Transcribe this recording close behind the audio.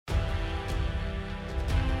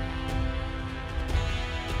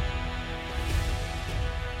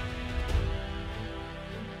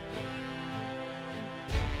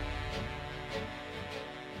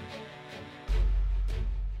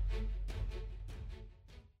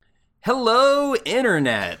Hello,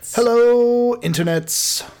 internets! Hello,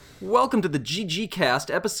 internets! Welcome to the GG Cast,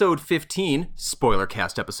 episode 15, spoiler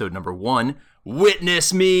cast episode number 1,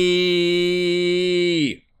 Witness Me!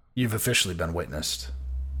 You've officially been witnessed.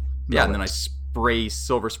 Yeah, and then I spray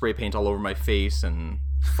silver spray paint all over my face and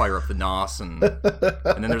fire up the NOS, and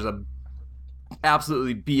then there's a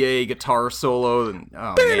absolutely BA guitar solo, and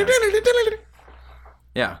oh man.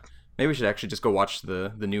 Yeah. Maybe we should actually just go watch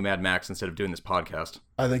the new Mad Max instead of doing this podcast.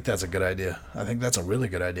 I think that's a good idea. I think that's a really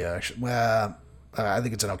good idea, actually. Well, I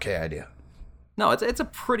think it's an okay idea. No, it's a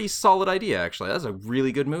pretty solid idea, actually. That's a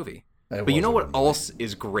really good movie. But you know what else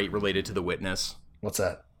is great related to The Witness? What's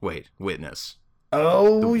that? Wait, Witness.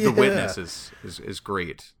 Oh, yeah. The Witness is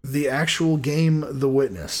great. The actual game, The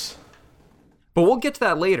Witness. But we'll get to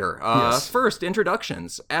that later. Yes. First,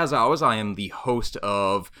 introductions. As always, I am the host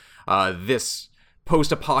of this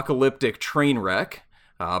post-apocalyptic train wreck,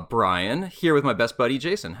 Brian, here with my best buddy,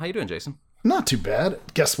 Jason. How you doing, Jason? Not too bad.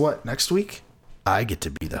 Guess what? Next week, I get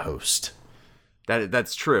to be the host.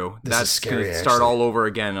 That's true. This is scary, gonna start actually. all over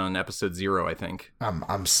again on episode 0, I think.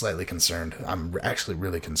 I'm slightly concerned. I'm actually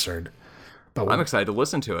really concerned. But I'm excited to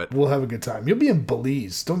listen to it. We'll have a good time. You'll be in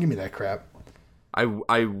Belize. Don't give me that crap.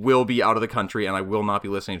 I will be out of the country, and I will not be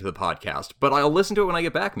listening to the podcast. But I'll listen to it when I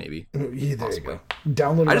get back, maybe. Yeah, there you go.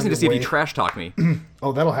 Download it. I just on need to see your if way. you trash talk me.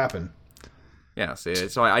 Oh, that'll happen. Yeah,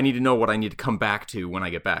 so I need to know what I need to come back to when I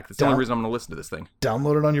get back. That's the only reason I'm going to listen to this thing.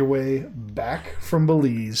 Download it on your way back from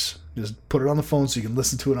Belize. Just put it on the phone so you can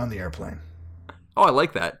listen to it on the airplane. Oh, I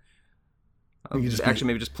like that. You just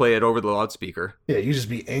Maybe just play it over the loudspeaker. Yeah, you just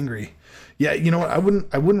be angry. Yeah, you know what? I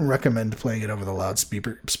wouldn't recommend playing it over the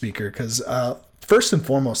loudspeaker because first and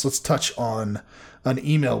foremost, let's touch on an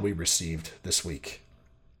email we received this week.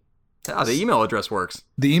 Ah, the email address works.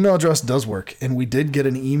 The email address does work, and we did get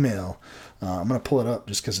an email. I'm going to pull it up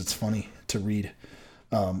just because it's funny to read.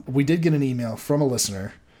 We did get an email from a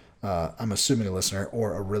listener. I'm assuming a listener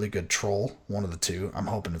or a really good troll, one of the two. I'm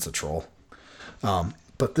hoping it's a troll.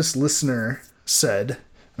 But this listener said,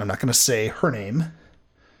 and I'm not going to say her name,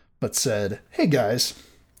 but said, "Hey guys,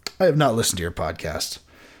 I have not listened to your podcast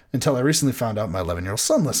until I recently found out my 11-year-old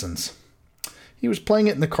son listens. He was playing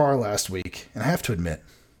it in the car last week, and I have to admit,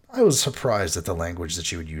 I was surprised at the language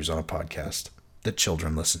that you would use on a podcast that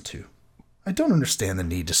children listen to. I don't understand the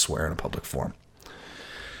need to swear in a public forum."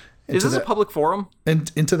 Is this a public forum?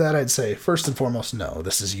 And into that, I'd say, first and foremost, no.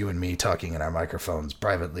 This is you and me talking in our microphones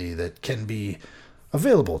privately that can be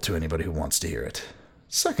available to anybody who wants to hear it.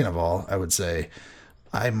 Second of all, I would say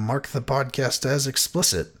I mark the podcast as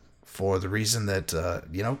explicit for the reason that,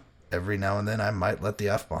 every now and then I might let the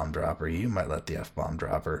F-bomb drop, or you might let the F-bomb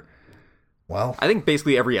drop, or, well... I think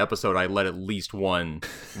basically every episode I let at least one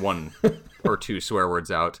or two swear words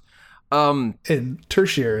out. And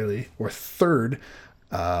tertiarily, or third,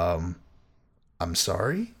 I'm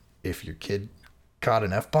sorry if your kid caught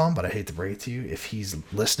an F-bomb, but I hate to break it to you, if he's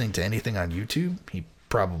listening to anything on YouTube, he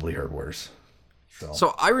probably heard worse.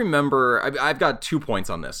 So I remember, I've got 2 points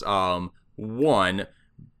on this. One,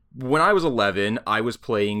 when I was 11, I was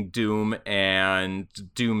playing Doom and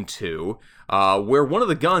Doom 2, where one of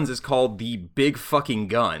the guns is called the Big Fucking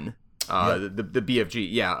Gun, the BFG.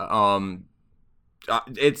 Yeah,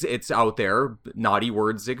 it's out there. Naughty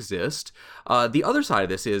words exist. The other side of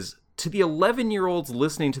this is, to the 11-year-olds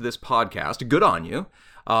listening to this podcast, good on you.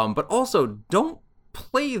 But also, don't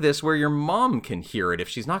play this where your mom can hear it if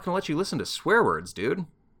she's not going to let you listen to swear words, dude.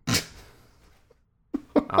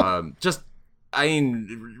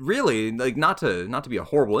 Really, like, not to be a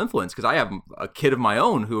horrible influence, because I have a kid of my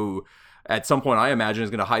own who, at some point, I imagine is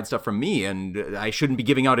going to hide stuff from me, and I shouldn't be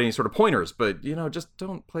giving out any sort of pointers. But just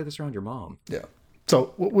don't play this around your mom. Yeah.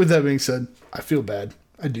 So with that being said, I feel bad.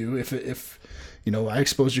 I do. If I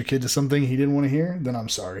exposed your kid to something he didn't want to hear, then I'm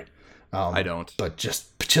sorry. I don't. But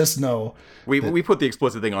just know we put the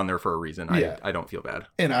explicit thing on there for a reason. Yeah. I don't feel bad.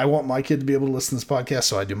 And I want my kid to be able to listen to this podcast,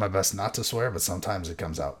 so I do my best not to swear, but sometimes it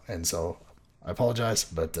comes out. And so I apologize,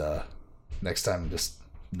 but next time just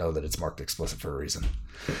know that it's marked explicit for a reason.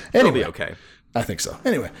 Anyway, It'll be okay. I think so.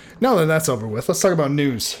 Anyway, now that that's over with, let's talk about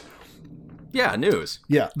news. Yeah, news.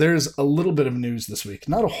 Yeah, there's a little bit of news this week.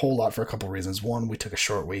 Not a whole lot for a couple reasons. One, we took a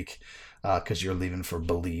short week because you're leaving for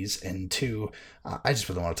Belize. And two, I just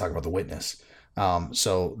really want to talk about The Witness.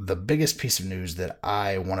 So the biggest piece of news that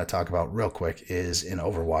I want to talk about real quick is in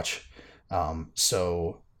Overwatch.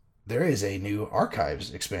 So there is a new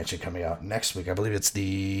Archives expansion coming out next week. I believe it's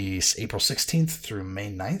the April 16th through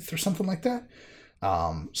May 9th or something like that.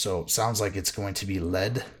 So sounds like it's going to be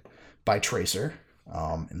led by Tracer.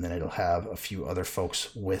 And then it'll have a few other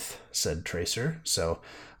folks with said Tracer. So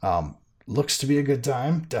Looks to be a good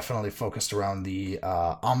time. Definitely focused around the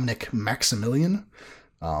Omnic Maximilian.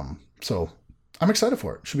 So I'm excited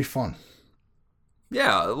for it. Should be fun.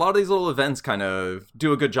 Yeah, a lot of these little events kind of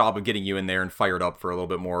do a good job of getting you in there and fired up for a little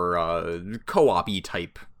bit more co-op-y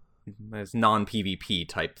type, non-PvP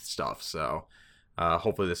type stuff. So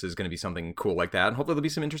hopefully this is going to be something cool like that. And hopefully there'll be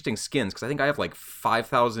some interesting skins, because I think I have like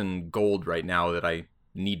 5,000 gold right now that I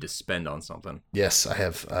need to spend on something. Yes, I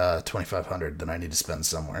have 2,500 that I need to spend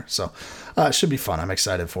somewhere. So it should be fun. I'm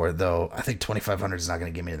excited for it, though. I think 2,500 is not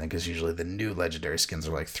going to give me anything, because usually the new legendary skins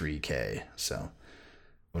are like 3K. So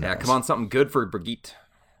yeah, come on, something good for Brigitte.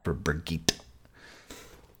 For Brigitte.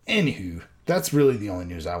 Anywho, that's really the only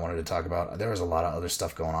news I wanted to talk about. There was a lot of other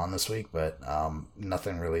stuff going on this week, but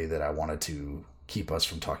nothing really that I wanted to keep us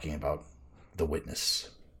from talking about The Witness.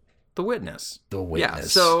 The Witness. The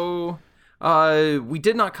Witness. Yeah, so we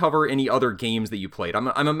did not cover any other games that you played.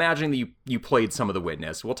 I'm imagining that you played some of The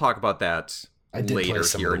Witness. We'll talk about that later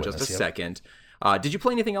here in just a second. Did you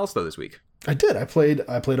play anything else, though, this week? I did. I played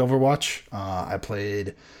Overwatch. I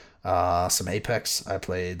played some Apex. I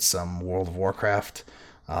played some World of Warcraft.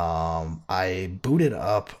 I booted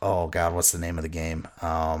up. Oh God, what's the name of the game?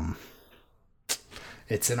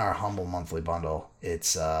 It's in our Humble monthly bundle.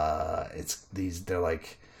 It's these. They're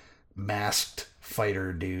like masked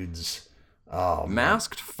fighter dudes. Oh,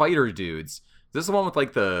 masked fighter dudes. Is this the one with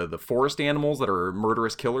like the forest animals that are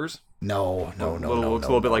murderous killers? No. Looks a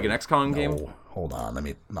little bit like an XCOM game. Hold on,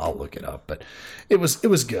 I'll look it up. But it was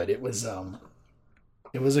good. It was a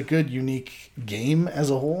good, unique game as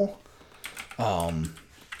a whole. But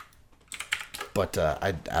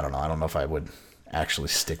I don't know. I don't know if I would actually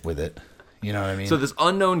stick with it. You know what I mean? So this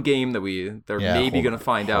unknown game that they're maybe going to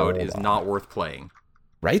find out is not worth playing.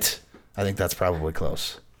 Right? I think that's probably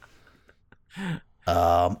close.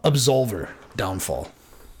 Absolver Downfall.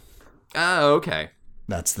 Okay.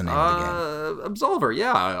 That's the name of the game. Absolver,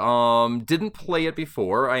 yeah. Didn't play it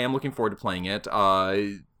before. I am looking forward to playing it.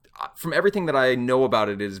 From everything that I know about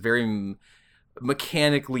it, is very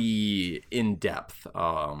mechanically in depth.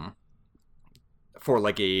 For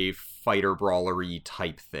like a fighter brawlery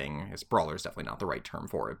type thing. Brawler is definitely not the right term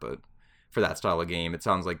for it, but for that style of game, it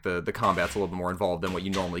sounds like the combat's a little bit more involved than what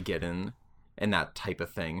you normally get in that type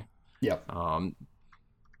of thing. Yep.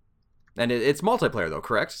 And it's multiplayer though,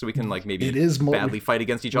 correct? So we can like maybe it is badly fight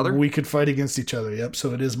against each other? We could fight against each other, yep.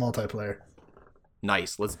 So it is multiplayer.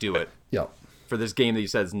 Nice, let's do it. Yep. For this game that you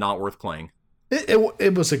said is not worth playing.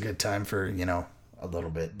 It was a good time for, a little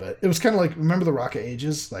bit. But it was kind of like, remember the Rocket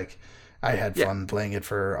Ages? Like, I had fun playing it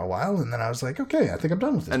for a while, and then I was like, okay, I think I'm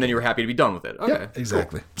done with it. And then you were happy to be done with it. Okay, yep,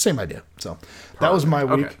 exactly. Cool. Same idea. So that was my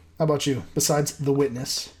week. Okay. How about you? Besides The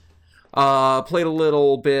Witness? Played a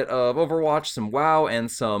little bit of Overwatch, some WoW,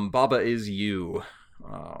 and some Baba Is You.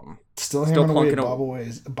 Still hammering away at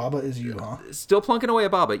Baba Is You, huh? Still plunking away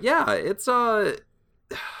at Baba. Yeah, it's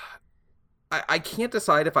I can't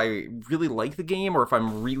decide if I really like the game or if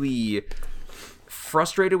I'm really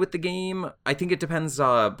frustrated with the game. I think it depends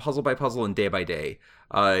puzzle by puzzle and day by day.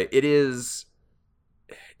 It's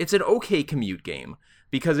an okay commute game,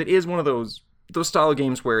 because it is one of those style of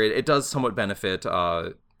games where it does somewhat benefit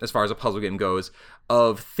as far as a puzzle game goes,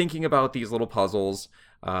 of thinking about these little puzzles,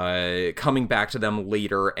 coming back to them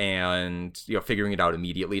later and figuring it out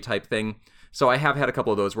immediately type thing. So I have had a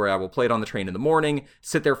couple of those where I will play it on the train in the morning,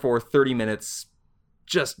 sit there for 30 minutes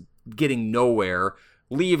just getting nowhere,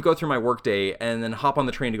 leave, go through my workday, and then hop on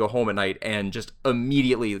the train to go home at night, and just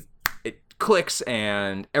immediately it clicks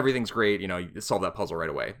and everything's great. You solve that puzzle right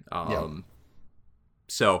away.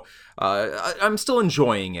 So I'm still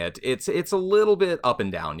enjoying it. It's a little bit up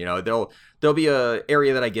and down. There'll be a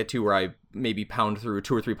area that I get to where I maybe pound through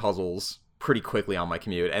 2 or 3 puzzles pretty quickly on my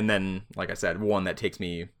commute, and then, like I said, one that takes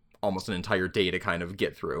me almost an entire day to kind of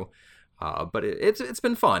get through. But it's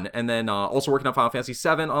been fun. And then also working on Final Fantasy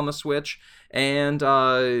VII on the Switch, and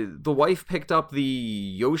the wife picked up the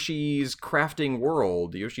Yoshi's Crafted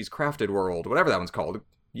World, whatever that one's called,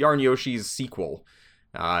 Yarn Yoshi's sequel.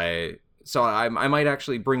 So I might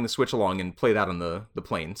actually bring the Switch along and play that on the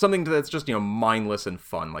plane. Something that's just, mindless and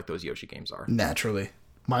fun like those Yoshi games are. Naturally.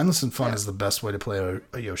 Mindless and fun is the best way to play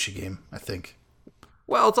a Yoshi game, I think.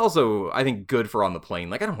 Well, it's also, I think, good for on the plane.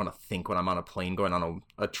 Like, I don't want to think when I'm on a plane going on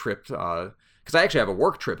a trip, because I actually have a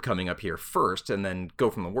work trip coming up here first, and then go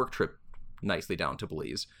from the work trip nicely down to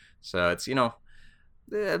Belize. So it's,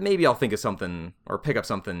 maybe I'll think of something, or pick up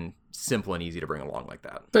something simple and easy to bring along like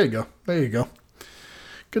that. There you go.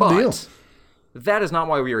 Good deal. That is not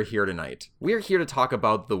why we are here tonight. We are here to talk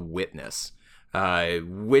about The Witness,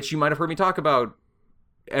 which you might have heard me talk about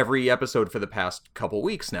every episode for the past couple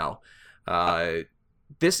weeks now.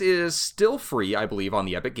 This is still free, I believe, on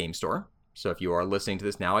the Epic Game Store. So if you are listening to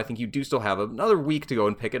this now, I think you do still have another week to go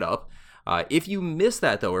and pick it up. If you miss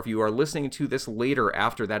that, though, or if you are listening to this later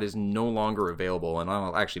after that is no longer available, and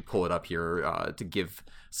I'll actually pull it up here to give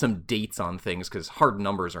some dates on things because hard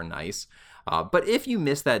numbers are nice. But if you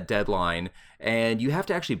miss that deadline and you have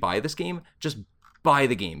to actually buy this game, just buy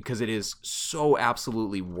the game because it is so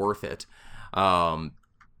absolutely worth it.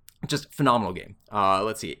 Just phenomenal game.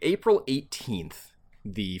 Let's see, April 18th,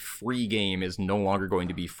 the free game is no longer going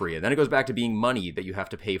to be free. And then it goes back to being money that you have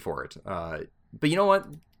to pay for it. But you know what?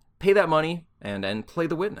 Pay that money and play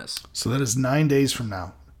The Witness. So that is 9 days from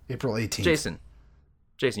now, April 18th.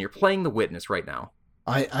 Jason, you're playing The Witness right now.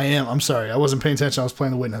 I am. I'm sorry. I wasn't paying attention. I was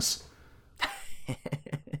playing The Witness.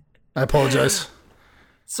 I apologize.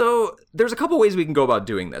 So there's a couple ways we can go about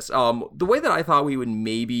doing this. The way that I thought we would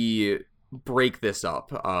maybe break this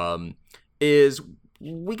up is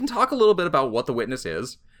we can talk a little bit about what The Witness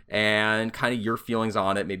is and kind of your feelings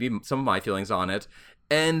on it, maybe some of my feelings on it.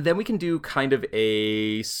 And then we can do kind of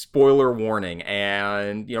a spoiler warning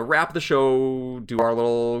and, wrap the show, do our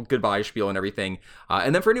little goodbye spiel and everything.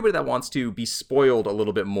 And then for anybody that wants to be spoiled a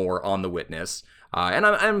little bit more on The Witness, and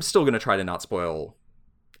I'm still going to try to not spoil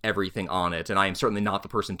everything on it, and I am certainly not the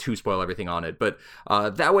person to spoil everything on it, but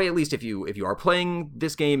that way, at least if you are playing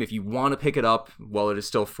this game, if you want to pick it up while it is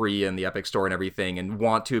still free in the Epic Store and everything, and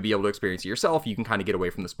want to be able to experience it yourself, you can kind of get away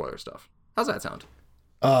from the spoiler stuff. How's that sound?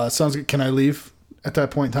 Sounds good. Can I leave at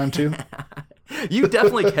that point in time too? You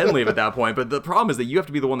definitely can leave at that point, but the problem is that you have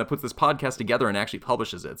to be the one that puts this podcast together and actually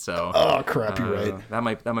publishes it. So, oh crap, you're right.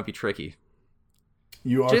 That might be tricky.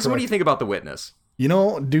 You are Jason, correct. what do you think about The Witness?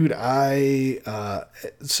 Dude,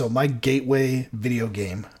 so my gateway video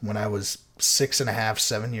game when I was 6.5,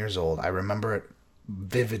 7 years old, I remember it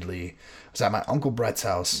vividly. I was at my Uncle Brett's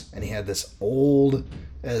house, and he had this old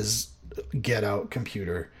as get out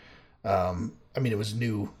computer. I mean, it was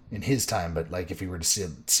new in his time, but like if you were to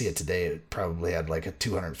see it today, it probably had like a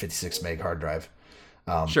 256 meg hard drive.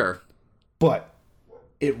 Sure. But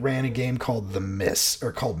it ran a game called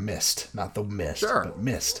called Myst, not The Mist, sure, but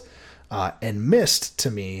Myst. And Myst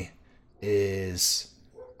to me is,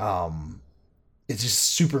 it's just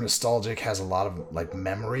super nostalgic, has a lot of like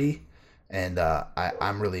memory, and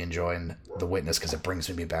I'm really enjoying The Witness because it brings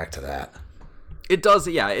me back to that. It does,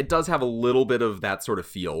 yeah. It does have a little bit of that sort of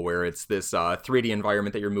feel where it's this 3D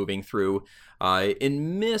environment that you're moving through.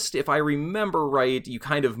 In Myst, if I remember right, you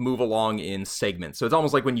kind of move along in segments. So it's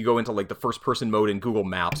almost like when you go into like the first-person mode in Google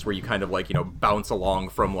Maps, where you kind of like bounce along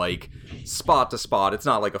from like spot to spot. It's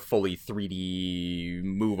not like a fully 3D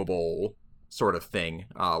movable sort of thing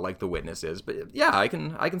like The Witness is. But yeah, I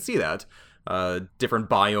can see that. Different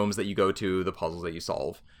biomes that you go to, the puzzles that you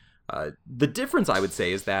solve. The difference, I would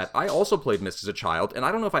say, is that I also played Myst as a child, and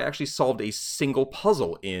I don't know if I actually solved a single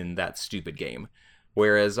puzzle in that stupid game.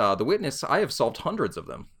 Whereas The Witness, I have solved hundreds of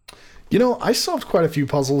them. I solved quite a few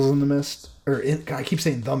puzzles in The Mist. I keep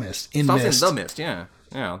saying The Mist. In Myst. The Mist, yeah.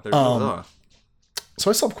 Yeah, there's the. So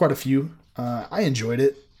I solved quite a few. I enjoyed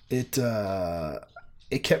it.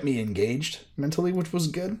 It kept me engaged mentally, which was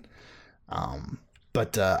good.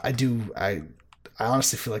 But I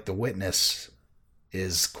honestly feel like The Witness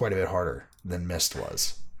is quite a bit harder than Myst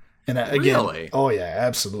was. And again, really? Oh yeah,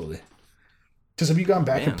 absolutely. Because have you gone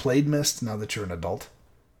back and played Myst now that you're an adult?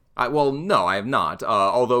 Well, no, I have not.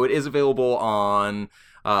 Although it is available on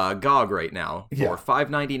GOG right now for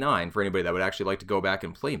 $5.99 for anybody that would actually like to go back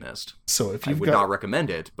and play Myst. So if I would not recommend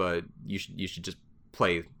it, but you should just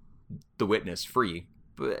play The Witness free.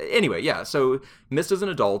 But anyway, yeah. So Myst as an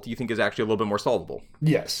adult, you think is actually a little bit more solvable?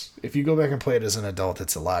 Yes. If you go back and play it as an adult,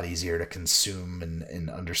 it's a lot easier to consume and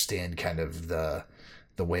understand kind of the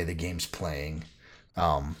way the game's playing.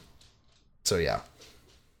 So yeah.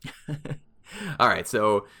 All right.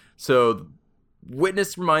 So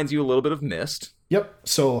Witness reminds you a little bit of Myst. Yep.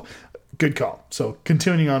 So good call. So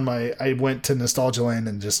continuing on I went to Nostalgia Land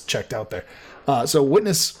and just checked out there. So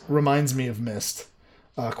Witness reminds me of Myst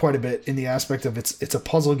quite a bit in the aspect of it's a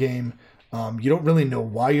puzzle game. You don't really know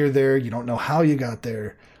why you're there. You don't know how you got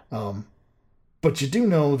there. But you do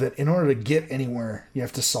know that in order to get anywhere, you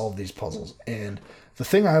have to solve these puzzles. And the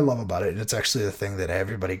thing I love about it, and it's actually the thing that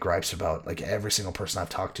everybody gripes about, like every single person I've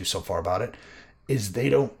talked to so far about it, is they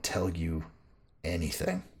don't tell you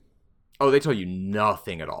anything. Oh, they tell you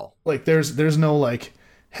nothing at all. Like there's no like,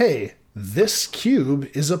 hey, this cube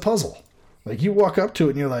is a puzzle. Like you walk up to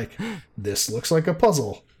it and you're like, this looks like a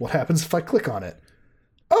puzzle. What happens if I click on it?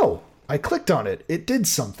 Oh, I clicked on it. It did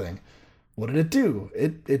something. What did it do?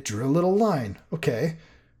 It drew a little line. Okay,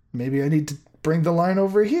 maybe I need to bring the line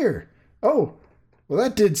over here. Oh, well,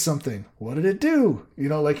 that did something. What did it do?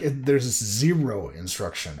 There's zero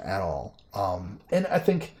instruction at all. And I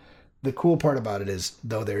think the cool part about it is,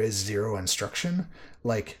 though there is zero instruction,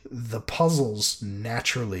 like the puzzles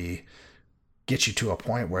naturally get you to a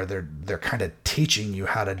point where they're kind of teaching you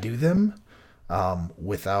how to do them,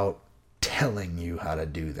 without telling you how to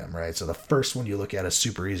do them, right? So the first one you look at is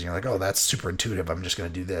super easy. You're like, oh, that's super intuitive. I'm just going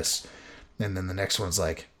to do this. And then the next one's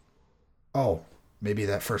like, oh, maybe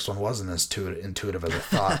that first one wasn't as intuitive as I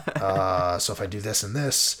thought. So if I do this and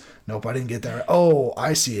this, nope, I didn't get that right. Oh,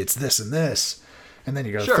 I see. It's this and this. And then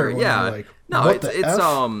you go to the third one and you're like, no, what the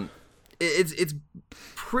F? It's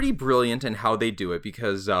pretty brilliant in how they do it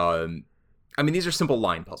because, I mean, these are simple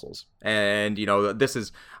line puzzles. And, you know, this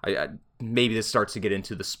is, maybe this starts to get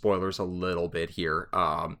into the spoilers a little bit here.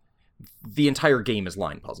 The entire game is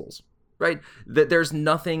line puzzles, right? There's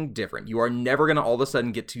nothing different. You are never going to all of a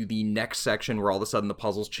sudden get to the next section where all of a sudden the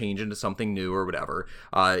puzzles change into something new or whatever.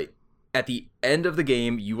 At the end of the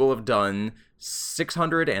game, you will have done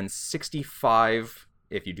 665,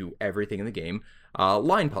 if you do everything in the game,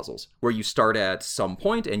 line puzzles, where you start at some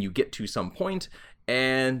point and you get to some point,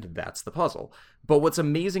 and that's the puzzle. But what's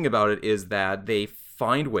amazing about it is that they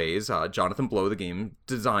find ways, Jonathan Blow, the game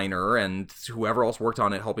designer, and whoever else worked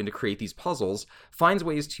on it helping to create these puzzles, finds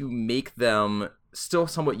ways to make them still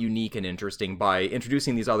somewhat unique and interesting by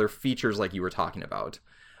introducing these other features like you were talking about.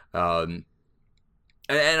 And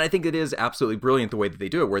I think it is absolutely brilliant the way that they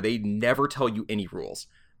do it, where they never tell you any rules.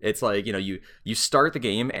 It's like, you know, you start the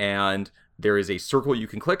game and there is a circle you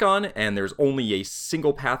can click on, and there's only a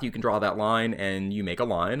single path you can draw that line, and you make a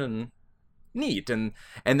line, and neat. And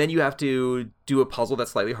then you have to do a puzzle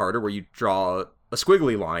that's slightly harder, where you draw a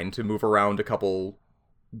squiggly line to move around a couple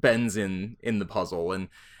bends in the puzzle, and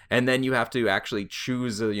then you have to actually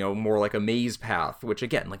choose a, you know, more like a maze path, which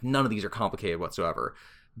again, like, none of these are complicated whatsoever.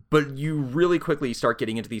 But you really quickly start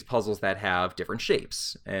getting into these puzzles that have different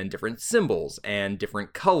shapes and different symbols and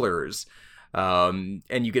different colors. And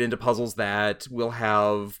you get into puzzles that will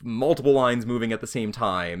have multiple lines moving at the same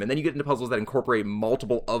time. And then you get into puzzles that incorporate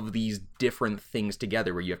multiple of these different things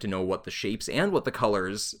together, where you have to know what the shapes and what the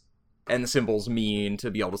colors and the symbols mean to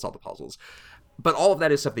be able to solve the puzzles. But all of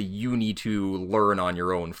that is stuff that you need to learn on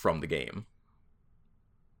your own from the game.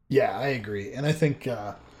 Yeah, I agree. And I think,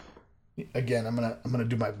 again, I'm gonna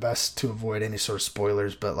do my best to avoid any sort of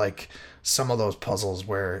spoilers, but like some of those puzzles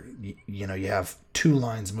where you know, you have two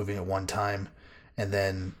lines moving at one time, and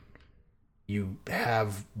then you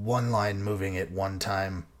have one line moving at one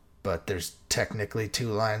time, but there's technically two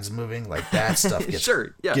lines moving, like that stuff gets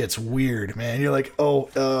gets weird, man. You're like, oh,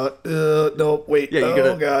 no, wait,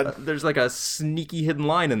 God. There's like a sneaky hidden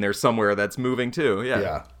line in there somewhere that's moving too.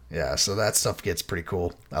 Yeah. So that stuff gets pretty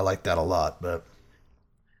cool. I like that a lot, but.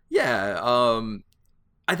 Yeah,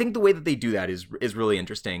 I think the way that they do that is really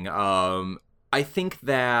interesting. I think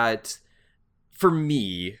that for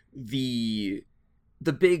me, the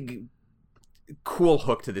big cool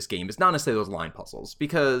hook to this game is not necessarily those line puzzles,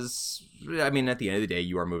 because I mean, at the end of the day,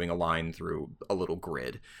 you are moving a line through a little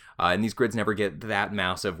grid, and these grids never get that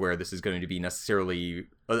massive where this is going to be necessarily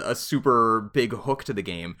a super big hook to the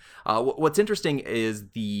game. What's interesting is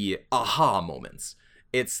the aha moments.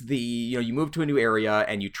 It's the, you know, you move to a new area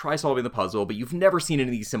and you try solving the puzzle, but you've never seen any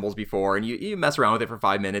of these symbols before, and you mess around with it for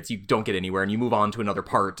 5 minutes, you don't get anywhere, and you move on to another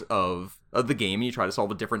part of the game, and you try to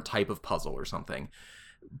solve a different type of puzzle or something.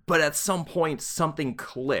 But at some point, something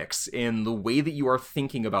clicks in the way that you are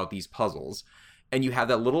thinking about these puzzles, and you have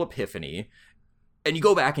that little epiphany, and you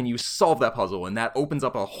go back and you solve that puzzle, and that opens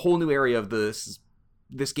up a whole new area of this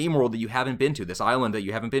game world that you haven't been to, this island that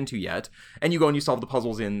you haven't been to yet, and you go and you solve the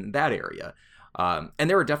puzzles in that area. And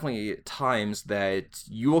there are definitely times that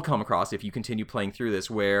you will come across, if you continue playing through this,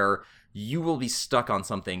 where you will be stuck on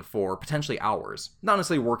something for potentially hours. Not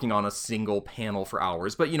necessarily working on a single panel for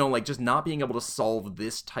hours, but, you know, like just not being able to solve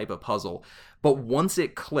this type of puzzle. But once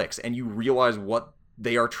it clicks and you realize what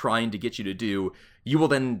they are trying to get you to do, you will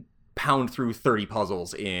then pound through 30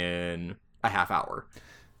 puzzles in a half hour.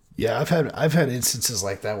 Yeah, I've had instances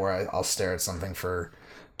like that where I'll stare at something for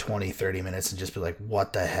 20-30 minutes and just be like,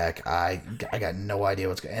 what the heck, I got no idea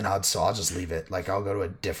what's going on. So I'll just leave it. Like, I'll go to a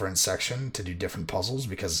different section to do different puzzles,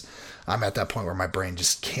 because I'm at that point where my brain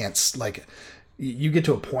just can't, like, you get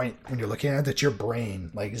to a point when you're looking at it that your brain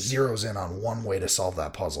like zeroes in on one way to solve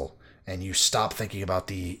that puzzle, and you stop thinking about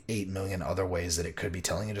the 8 million other ways that it could be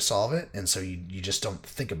telling you to solve it, and so you just don't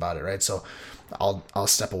think about it, right? So I'll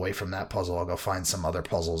step away from that puzzle. I'll go find some other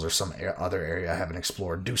puzzles or some other area I haven't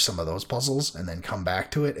explored, do some of those puzzles, and then come back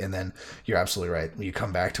to it. And then you're absolutely right. When you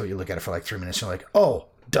come back to it, you look at it for like 3 minutes, you're like, oh,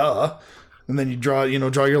 duh. And then you draw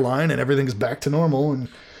your line, and everything's back to normal, and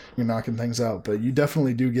you're knocking things out. But you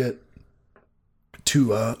definitely do get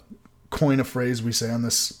to coin a phrase we say on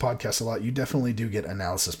this podcast a lot, you definitely do get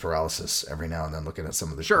analysis paralysis every now and then looking at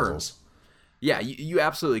some of the puzzles. Yeah, you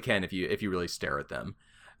absolutely can if you really stare at them.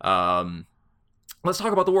 Let's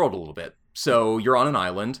talk about the world a little bit. So you're on an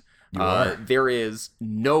island. There is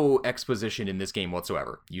no exposition in this game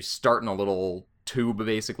whatsoever. You start in a little tube,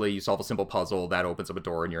 basically. You solve a simple puzzle that opens up a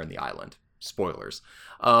door, and you're in the island. Spoilers.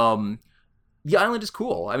 The island is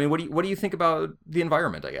cool. I mean, what do you think about the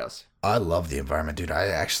environment, I guess? I love the environment, dude.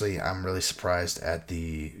 I'm really surprised at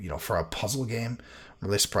for a puzzle game, I'm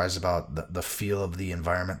really surprised about the feel of the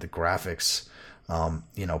environment, the graphics.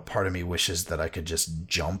 Part of me wishes that I could just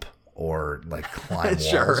jump or like climb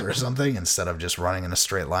walls or something instead of just running in a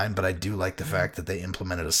straight line. But I do like the fact that they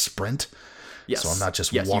implemented a sprint. Yes. So I'm not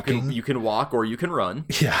just walking. You can walk or you can run.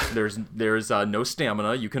 Yeah. There's no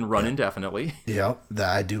stamina. You can run indefinitely. Yep.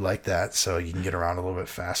 I do like that. So you can get around a little bit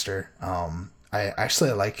faster. I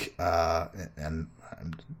like, and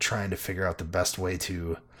I'm trying to figure out the best way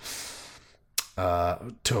to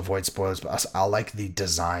avoid spoilers, but I like the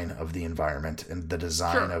design of the environment and the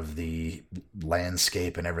design of the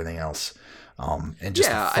landscape and everything else. And just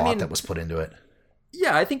the thought that was put into it.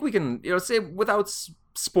 Yeah, I think we can, say without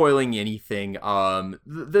spoiling anything,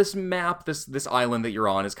 this map, this island that you're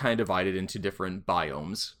on is kind of divided into different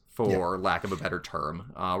biomes, for lack of a better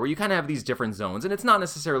term, where you kind of have these different zones, and it's not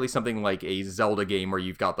necessarily something like a Zelda game where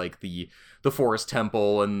you've got like the forest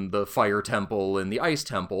temple and the fire temple and the ice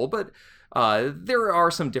temple, but there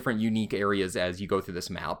are some different unique areas as you go through this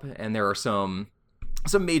map, and there are some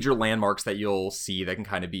major landmarks that you'll see that can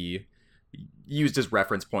kind of be used as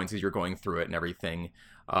reference points as you're going through it and everything.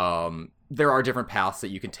 There are different paths that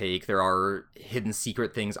you can take. There are hidden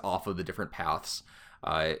secret things off of the different paths.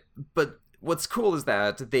 But what's cool is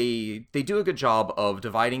that they do a good job of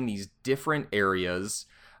dividing these different areas,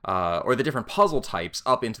 or the different puzzle types,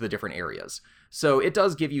 up into the different areas. So it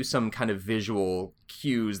does give you some kind of visual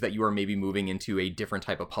cues that you are maybe moving into a different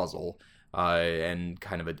type of puzzle, and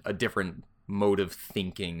kind of a different mode of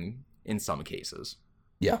thinking in some cases.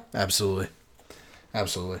 Yeah, absolutely.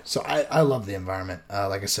 Absolutely. So I love the environment.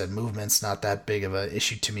 Like I said, movement's not that big of an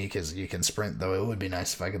issue to me because you can sprint, though it would be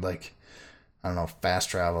nice if I could, like, I don't know, fast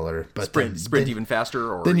travel or... But sprint even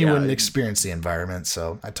faster? Or then you wouldn't experience the environment,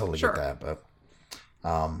 so I totally get that. But,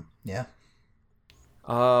 yeah.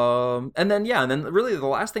 And then really the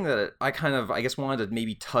last thing that I kind of, I guess, wanted to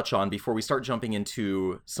maybe touch on before we start jumping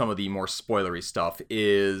into some of the more spoilery stuff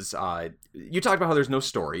is, you talked about how there's no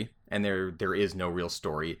story, and there is no real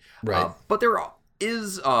story. Right. But there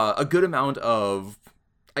is a good amount of,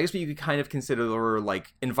 I guess what you could kind of consider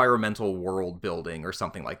like environmental world building or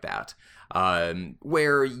something like that,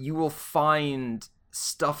 where you will find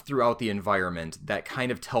stuff throughout the environment that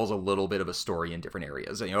kind of tells a little bit of a story in different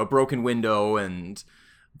areas. A broken window and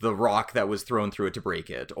the rock that was thrown through it to break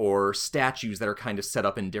it, or statues that are kind of set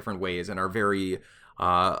up in different ways and are very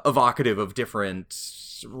evocative of different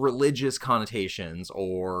religious connotations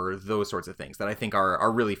or those sorts of things that I think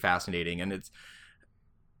are really fascinating. And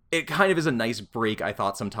it kind of is a nice break, I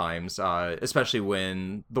thought, sometimes, especially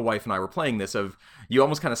when the wife and I were playing this, of you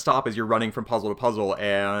almost kind of stop as you're running from puzzle to puzzle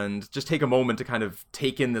and just take a moment to kind of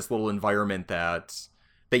take in this little environment that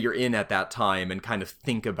you're in at that time and kind of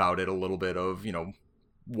think about it a little bit of,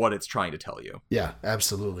 what it's trying to tell you. Yeah,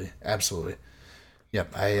 absolutely. Absolutely.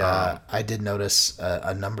 Yep. I did notice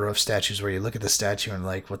a number of statues where you look at the statue and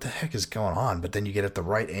like, what the heck is going on? But then you get at the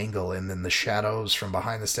right angle and then the shadows from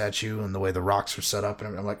behind the statue and the way the rocks are set up.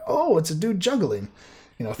 And I'm like, oh, it's a dude juggling,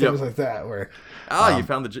 things like that where, you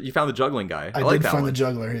found the juggling guy. I did find the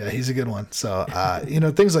juggler. Yeah. He's a good one. So,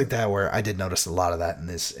 things like that where I did notice a lot of that in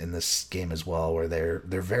this game as well, where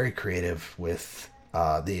they're very creative with,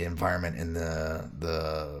 the environment in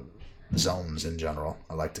the zones in general.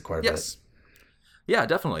 I liked it quite a bit. Yeah,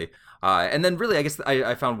 definitely. And then really, I guess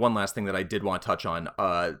I found one last thing that I did want to touch on.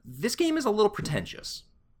 This game is a little pretentious.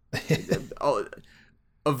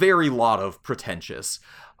 A very lot of pretentious.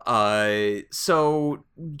 So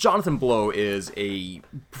Jonathan Blow is a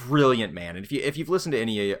brilliant man. And if you've listened to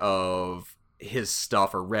any of his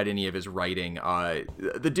stuff or read any of his writing,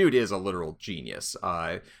 the dude is a literal genius.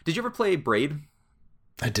 Did you ever play Braid?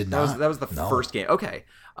 I did not. That was the first game. Okay.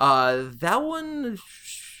 That one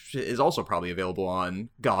is also probably available on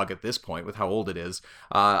GOG at this point with how old it is.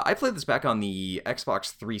 I played this back on the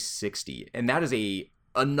Xbox 360, and that is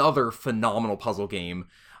another phenomenal puzzle game.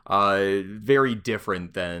 Very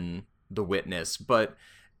different than The Witness, but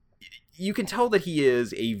you can tell that he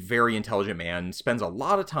is a very intelligent man, spends a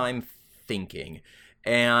lot of time thinking,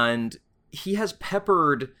 and he has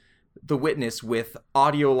peppered The Witness with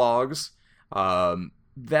audio logs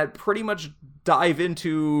that pretty much dive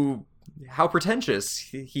into how pretentious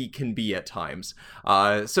he can be at times.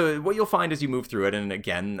 So what you'll find as you move through it, and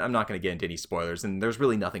again, I'm not going to get into any spoilers, and there's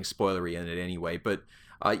really nothing spoilery in it anyway, but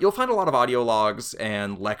you'll find a lot of audio logs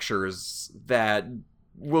and lectures that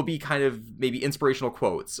will be kind of maybe inspirational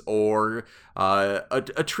quotes or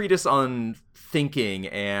a treatise on thinking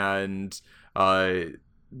and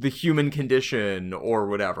the human condition or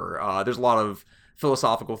whatever. There's a lot of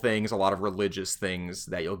philosophical things, a lot of religious things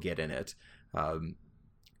that you'll get in it.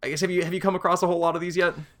 I guess have you come across a whole lot of these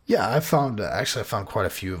yet? Yeah, I found quite a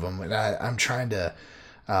few of them, and I'm trying to,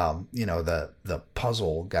 the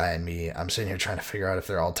puzzle guy and me. I'm sitting here trying to figure out if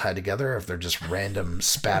they're all tied together, or if they're just random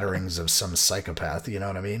spatterings of some psychopath. You know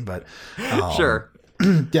what I mean? But Sure.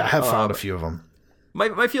 Yeah, I have found a few of them.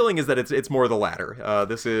 My feeling is that it's more the latter.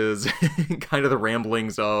 This is kind of the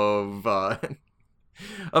ramblings of a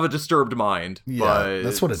disturbed mind. Yeah, but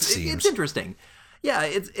that's what it seems. It's interesting. Yeah,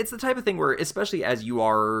 it's the type of thing where, especially as you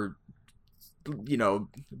are,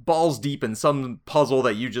 balls deep in some puzzle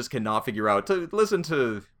that you just cannot figure out, to listen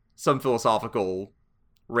to some philosophical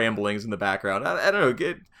ramblings in the background. I don't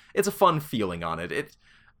know. It's a fun feeling on it. It's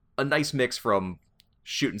a nice mix from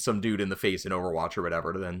shooting some dude in the face in Overwatch or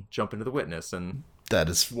whatever to then jump into The Witness and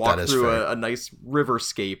walk through a nice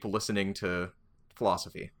riverscape listening to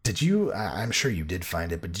philosophy. Did you? I'm sure you did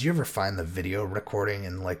find it, but did you ever find the video recording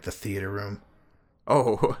in like the theater room?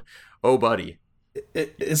 Oh, buddy.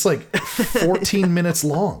 It's like 14 minutes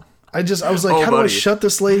long. I was like, how do I shut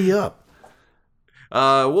this lady up?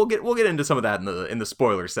 We'll get into some of that in the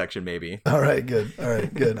spoiler section, maybe. All right, good.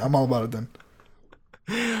 I'm all about it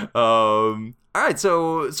then. All right,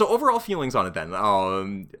 so overall feelings on it then.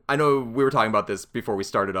 I know we were talking about this before we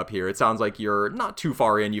started up here. It sounds like you're not too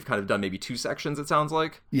far in. You've kind of done maybe 2 sections, it sounds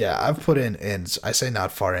like. Yeah, I've put in, and I say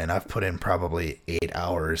not far in, I've put in probably 8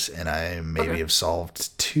 hours, and I maybe have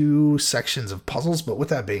solved 2 sections of puzzles. But with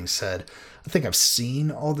that being said, I think I've seen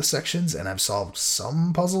all the sections, and I've solved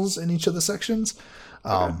some puzzles in each of the sections.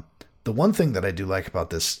 The one thing that I do like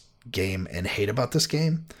about this game and hate about this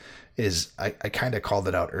game is, I kind of called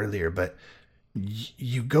it out earlier, but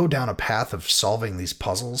you go down a path of solving these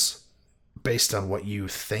puzzles based on what you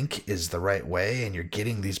think is the right way, and you're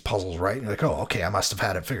getting these puzzles right, and you're like, oh, okay, I must have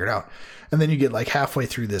had it figured out. And then you get like halfway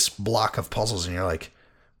through this block of puzzles, and you're like,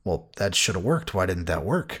 well, that should have worked. Why didn't that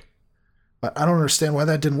work? I don't understand why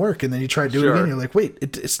that didn't work. And then you try to do it again, and you're like, wait,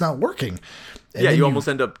 it's not working. And yeah, you almost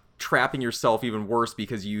end up trapping yourself even worse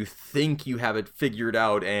because you think you have it figured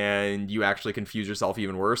out and you actually confuse yourself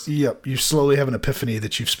even worse. Yep, you slowly have an epiphany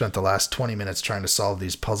that you've spent the last 20 minutes trying to solve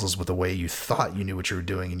these puzzles with the way you thought you knew what you were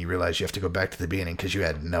doing, and you realize you have to go back to the beginning because you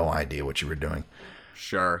had no idea what you were doing.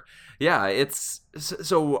 Sure. Yeah, it's...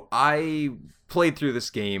 So I played through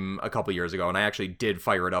this game a couple years ago, and I actually did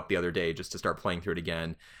fire it up the other day just to start playing through it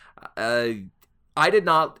again. I did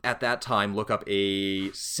not, at that time, look up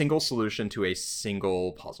a single solution to a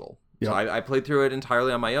single puzzle. Yep. So I played through it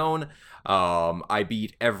entirely on my own. I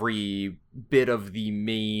beat every bit of the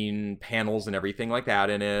main panels and everything like that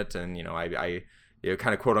in it. And, I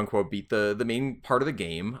kind of quote-unquote beat the main part of the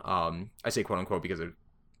game. I say quote-unquote because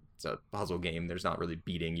it's a puzzle game. There's not really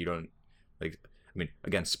beating. You don't,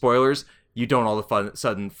 again, spoilers. You don't all of a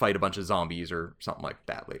sudden fight a bunch of zombies or something like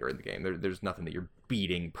that later in the game. There's nothing that you're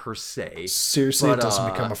beating per se. Seriously, it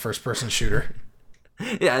doesn't become a first-person shooter.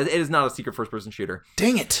 Yeah, it is not a secret first-person shooter.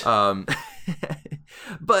 Dang it!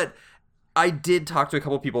 But I did talk to a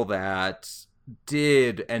couple people that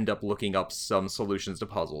did end up looking up some solutions to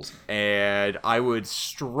puzzles, and I would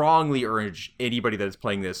strongly urge anybody that is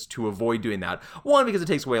playing this to avoid doing that. One, because it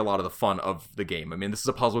takes away a lot of the fun of the game. I mean, this is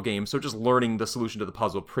a puzzle game, so just learning the solution to the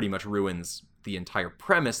puzzle pretty much ruins the entire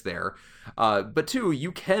premise there. But 2,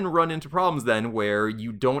 you can run into problems then where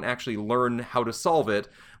you don't actually learn how to solve it,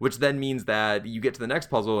 which then means that you get to the next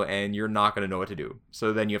puzzle and you're not going to know what to do.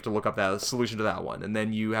 So then you have to look up that solution to that one, and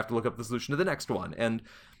then you have to look up the solution to the next one. And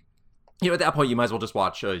at that point, you might as well just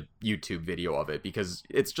watch a YouTube video of it, because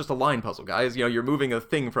it's just a line puzzle, guys. You're moving a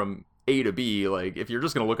thing from A to B. Like, if you're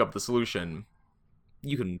just going to look up the solution,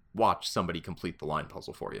 you can watch somebody complete the line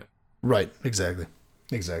puzzle for you. Right. Exactly.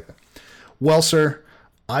 Well, sir,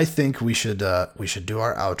 I think we should do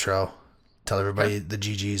our outro, tell everybody the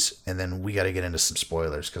GGs, and then we got to get into some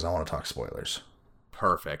spoilers, because I want to talk spoilers.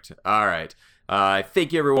 Perfect. All right.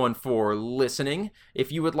 Thank you, everyone, for listening. If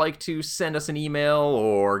you would like to send us an email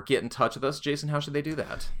or get in touch with us, Jason, how should they do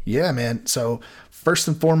that? Yeah, man. So first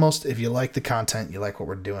and foremost, if you like the content, you like what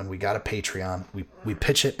we're doing, we got a Patreon. We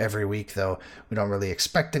pitch it every week, though. We don't really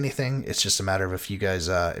expect anything. It's just a matter of if you guys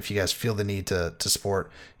feel the need to support,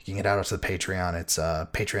 you can get out to the Patreon. It's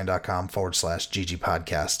patreon.com/GG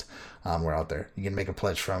podcast. We're out there. You can make a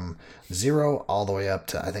pledge from 0 all the way up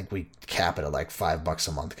to, I think we cap it at like $5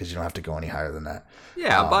 a month because you don't have to go any higher than that.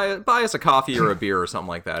 Yeah, buy us a coffee or a beer or something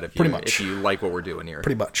like that if you like what we're doing here.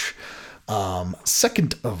 Pretty much.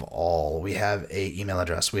 Second of all, we have a email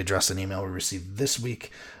address. We addressed an email we received this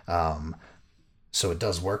week. So it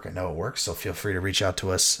does work. I know it works. So feel free to reach out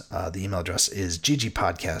to us. The email address is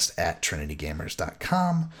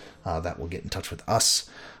ggpodcast@trinitygamers.com. That will get in touch with us.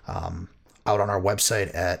 Out on our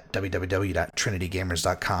website at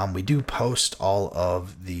www.trinitygamers.com. We do post all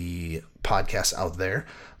of the podcasts out there.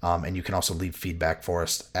 And you can also leave feedback for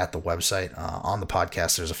us at the website. On the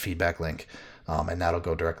podcast, there's a feedback link. And that'll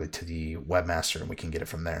go directly to the webmaster and we can get it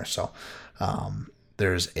from there. So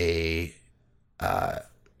there's a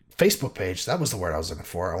Facebook page. That was the word I was looking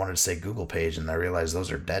for. I wanted to say Google page, and I realized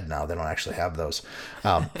those are dead now. They don't actually have those.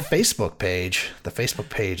 Facebook page. The Facebook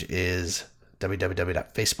page is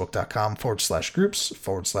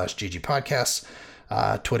www.facebook.com/groups/GG Podcasts.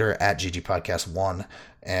 Twitter @GG Podcast 1.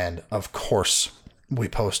 And of course, we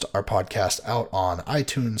post our podcast out on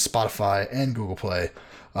iTunes, Spotify, and Google Play.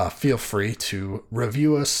 Feel free to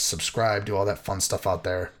review us, subscribe, do all that fun stuff out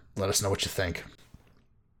there. Let us know what you think.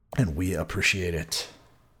 And we appreciate it.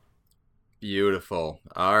 Beautiful.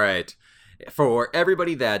 All right. For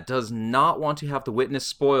everybody that does not want to have the witness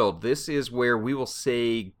spoiled, this is where we will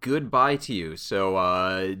say goodbye to you. So,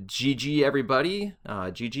 GG, everybody.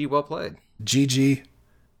 GG, well played. GG,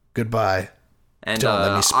 goodbye. And don't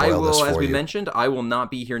let me spoil this for as we you. mentioned, I will not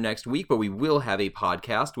be here next week, but we will have a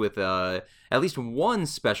podcast with at least one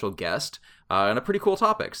special guest and a pretty cool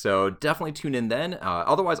topic. So definitely tune in then.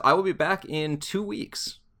 Otherwise, I will be back in 2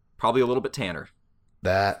 weeks, probably a little bit tanner.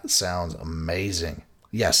 That sounds amazing.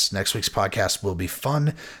 Yes, next week's podcast will be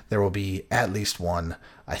fun. There will be at least one.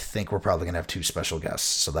 I think we're probably going to have 2 special guests,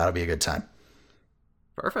 so that'll be a good time.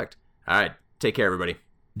 Perfect. All right. Take care, everybody.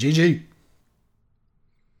 GG.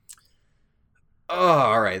 Oh,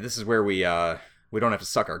 all right. This is where we don't have to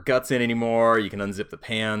suck our guts in anymore. You can unzip the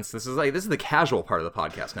pants. This is the casual part of the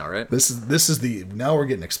podcast now, right? This is the now we're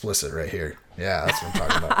getting explicit right here. Yeah, that's what I'm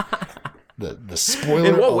talking about. the spoiler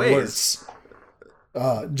In what alerts.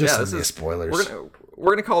 Just this is spoilers.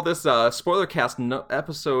 We're gonna call this spoiler cast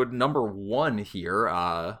episode number 1 here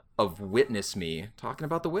of Witness Me, talking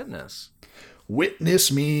about the witness.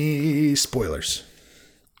 Witness me. Spoilers.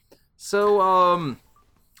 So how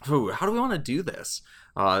do we want to do this?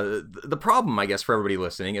 The problem, I guess, for everybody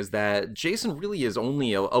listening is that Jason really is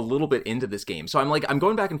only a little bit into this game. So I'm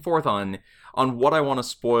going back and forth on what I want to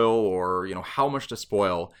spoil or how much to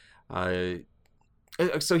spoil.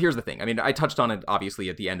 So here's the thing. I mean, I touched on it obviously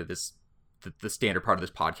at the end of this, the standard part of this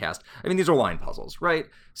podcast. I mean, these are line puzzles, right?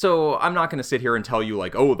 So I'm not going to sit here and tell you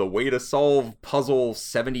like, oh, the way to solve puzzle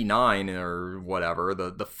 79 or whatever,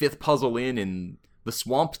 the 5th puzzle in the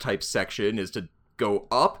swamp type section is to go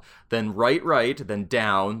up, then right, then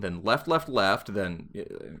down, then left, then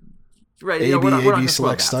right. A, we're not B, gonna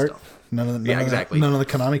select, start. Stuff. Exactly. None of the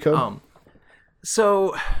Konami code.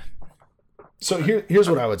 So here's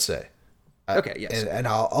what I would say. Okay, yes. And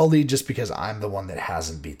I'll lead just because I'm the one that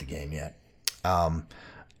hasn't beat the game yet.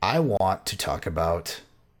 I want to talk about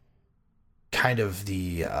kind of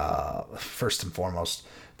the first and foremost,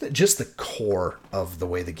 just the core of the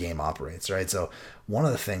way the game operates, right? So one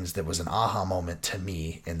of the things that was an aha moment to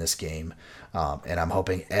me in this game, and I'm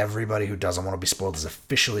hoping everybody who doesn't want to be spoiled has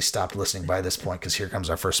officially stopped listening by this point, because here comes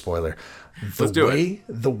our first spoiler.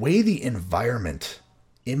 The way the environment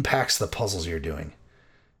impacts the puzzles you're doing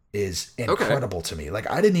is incredible to me.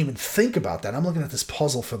 Like, I didn't even think about that. I'm looking at this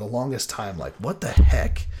puzzle for the longest time, like, what the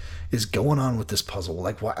heck is going on with this puzzle?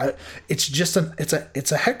 Like, why? It's just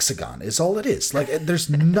it's a hexagon is all it is. Like, there's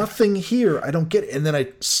nothing here. I don't get it. And then I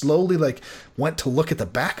slowly went to look at the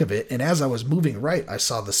back of it, and as I was moving right, I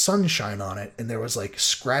saw the sun shine on it, and there was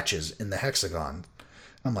scratches in the hexagon.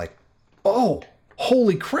 I'm like, oh,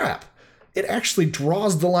 holy crap. It actually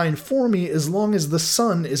draws the line for me as long as the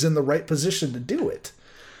sun is in the right position to do it.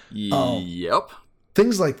 Yep.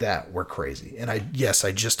 Things like that were crazy. And I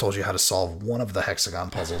just told you how to solve one of the hexagon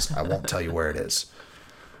puzzles. I won't tell you where it is.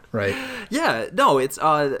 Right? Yeah, no, it's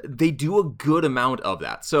they do a good amount of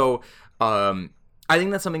that. So I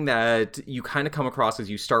think that's something that you kind of come across as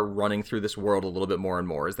you start running through this world a little bit more and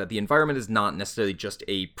more, is that the environment is not necessarily just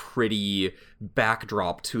a pretty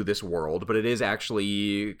backdrop to this world, but it is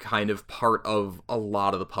actually kind of part of a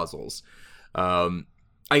lot of the puzzles.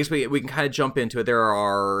 I guess we can kind of jump into it. There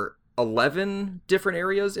are 11 different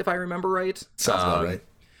areas, if I remember right. Sounds about right.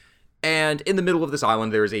 And in the middle of this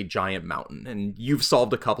island, there is a giant mountain. And you've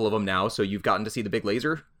solved a couple of them now, so you've gotten to see the big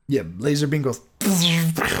laser? Yeah, laser beam goes.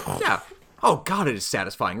 Yeah. Oh god, it is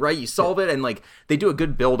satisfying, right? You solve it, and like they do a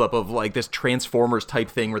good buildup of like this Transformers type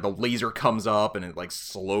thing where the laser comes up and it like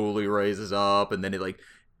slowly raises up, and then it like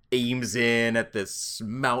aims in at this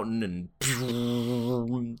mountain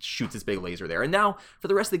and shoots this big laser there. And now for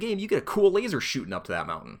the rest of the game, you get a cool laser shooting up to that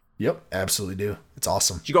mountain. Yep, absolutely do. It's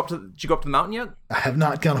awesome. Did you go up to the mountain yet? I have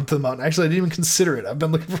not gone up to the mountain. Actually, I didn't even consider it. I've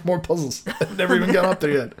been looking for more puzzles. I've never even gone up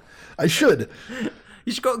there yet. I should.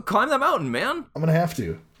 You should go climb that mountain, man. I'm gonna have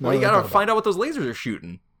to. Well, you gotta find out what those lasers are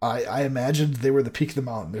shooting. I imagined they were the peak of the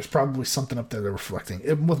mountain. There's probably something up there they're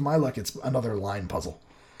reflecting. With my luck, it's another line puzzle.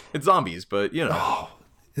 It's zombies, but you know. Oh,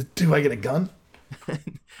 do I get a gun?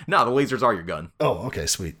 No, the lasers are your gun. Oh, okay,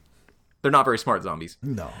 sweet. They're not very smart zombies.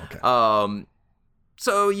 No, okay.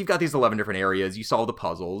 So you've got these 11 different areas. You solve the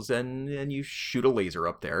puzzles, and you shoot a laser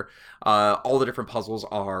up there. All the different puzzles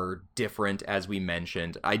are different, as we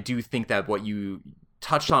mentioned. I do think that what you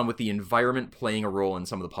touched on with the environment playing a role in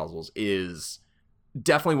some of the puzzles is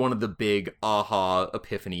definitely one of the big aha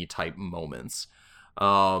epiphany type moments.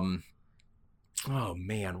 Oh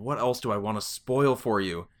man, what else do I want to spoil for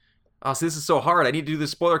you? Oh, so this is so hard. I need to do this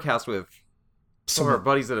spoiler cast with some of our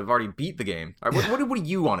buddies that have already beat the game. All right, what do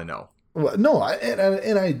you want to know? Well, no, I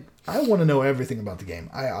want to know everything about the game.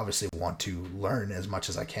 I obviously want to learn as much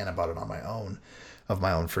as I can about it on my own, of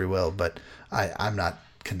my own free will. But I'm not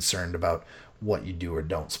concerned about what you do or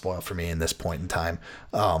don't spoil for me in this point in time.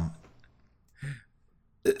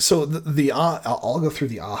 So I'll go through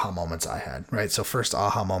the aha moments I had. Right. So first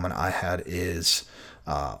aha moment I had is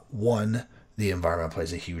one, the environment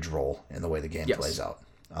plays a huge role in the way the game plays out.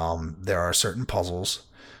 There are certain puzzles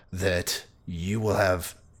that you will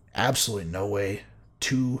have absolutely no way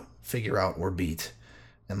to figure out or beat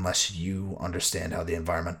unless you understand how the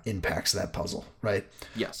environment impacts that puzzle, right?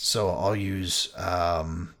 Yes. So I'll use,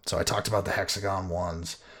 so I talked about the hexagon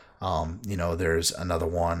ones. There's another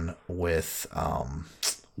one with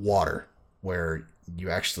water where you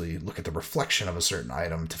actually look at the reflection of a certain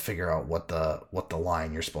item to figure out what the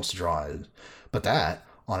line you're supposed to draw is. But that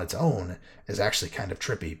on its own is actually kind of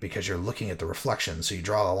trippy because you're looking at the reflection. So you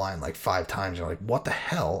draw the line like 5 times. You're like, what the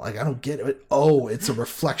hell? Like, I don't get it. Oh, it's a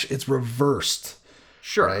reflection. It's reversed.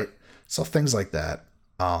 Sure. Right. So things like that.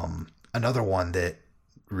 Another one that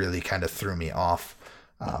really kind of threw me off,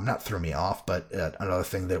 not threw me off, but another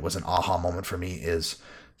thing that was an aha moment for me is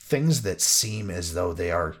things that seem as though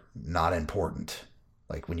they are not important.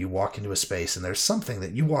 Like when you walk into a space and there's something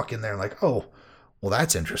that you walk in there and like, oh, well,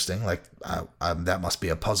 that's interesting. Like that must be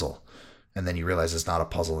a puzzle. And then you realize it's not a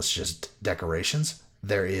puzzle. It's just decorations.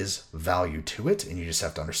 There is value to it, and you just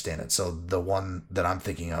have to understand it. So the one that I'm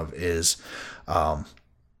thinking of is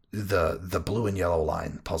the blue and yellow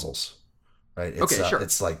line puzzles. Right? It's, okay, sure.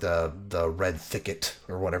 It's like the red thicket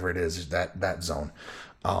or whatever it is, that zone.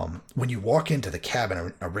 When you walk into the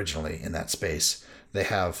cabin originally in that space, they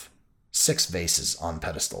have 6 vases on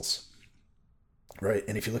pedestals. Right?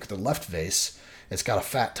 And if you look at the left vase, it's got a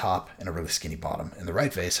fat top and a really skinny bottom. And the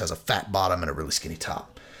right vase has a fat bottom and a really skinny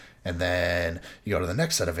top. And then you go to the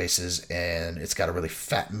next set of vases and it's got a really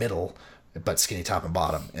fat middle, but skinny top and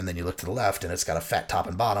bottom. And then you look to the left and it's got a fat top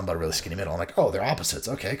and bottom, but a really skinny middle. I'm like, oh, they're opposites.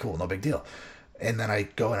 Okay, cool. No big deal. And then I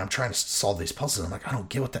go and I'm trying to solve these puzzles. I'm like, I don't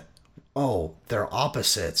get what that. Oh, they're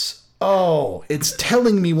opposites. Oh, it's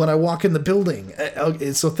telling me when I walk in the building.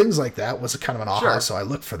 So things like that was kind of an aha. Sure. So I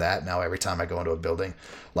look for that. Now every time I go into a building,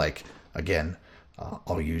 like, again,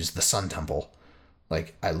 I'll use the Sun Temple.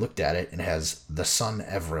 Like, I looked at it and it has the sun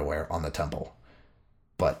everywhere on the temple.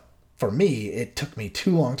 But for me, it took me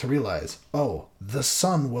too long to realize, oh, the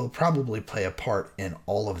sun will probably play a part in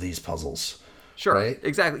all of these puzzles. Sure, right?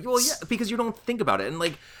 Exactly. Well, yeah, because you don't think about it. And,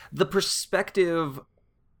 like, the perspective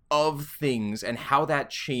of things and how that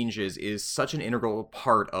changes is such an integral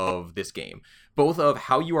part of this game. Both of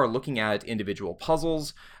how you are looking at individual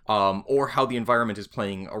puzzles, or how the environment is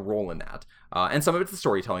playing a role in that. And some of it's the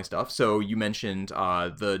storytelling stuff. So you mentioned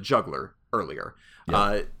the juggler earlier.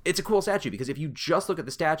 Yeah. It's a cool statue because if you just look at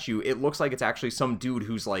the statue, it looks like it's actually some dude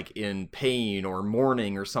who's like in pain or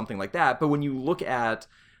mourning or something like that. But when you look at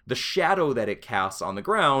the shadow that it casts on the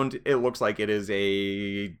ground, it looks like it is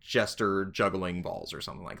a jester juggling balls or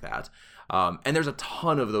something like that. And there's a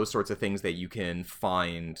ton of those sorts of things that you can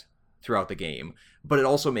find throughout the game, but it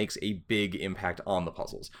also makes a big impact on the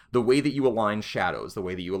puzzles. The way that you align shadows, the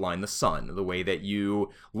way that you align the sun, the way that you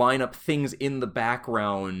line up things in the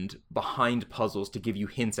background behind puzzles to give you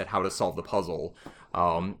hints at how to solve the puzzle,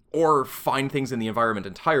 or find things in the environment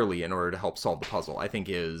entirely in order to help solve the puzzle, I think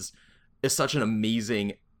is such an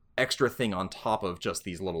amazing extra thing on top of just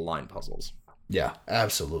these little line puzzles. Yeah,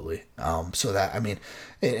 absolutely. So that, I mean,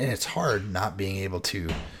 and it's hard not being able to,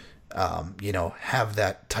 have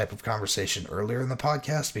that type of conversation earlier in the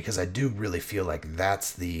podcast, because I do really feel like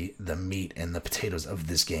that's the meat and the potatoes of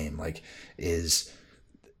this game. Like, is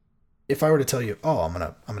if I were to tell you, oh, I'm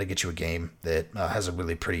gonna get you a game that has a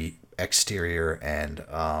really pretty exterior and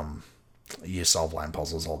you solve line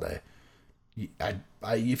puzzles all day.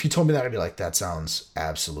 If you told me that, I'd be like, that sounds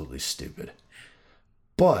absolutely stupid.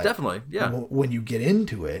 But Definitely, yeah. when you get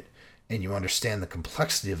into it and you understand the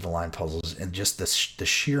complexity of the line puzzles and just the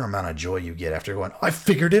sheer amount of joy you get after going, I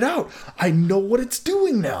figured it out. I know what it's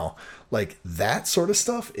doing now. Like, that sort of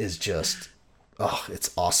stuff is just, oh,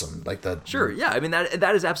 it's awesome. Like Sure, yeah. I mean,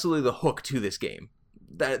 that is absolutely the hook to this game.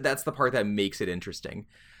 That's the part that makes it interesting.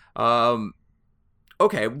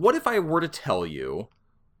 Okay, what if I were to tell you?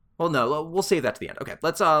 Well, no, we'll save that to the end. Okay,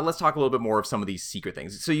 let's talk a little bit more of some of these secret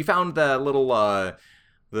things. So you found the little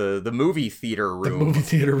the movie theater room. The movie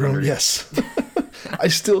theater room, yes.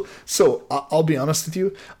 I'll be honest with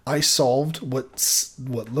you. I solved what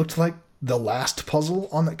looked like the last puzzle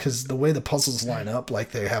on it, because the way the puzzles line up,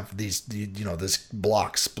 like they have these, this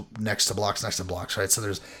blocks next to blocks next to blocks, right? So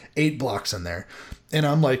there's 8 blocks in there, and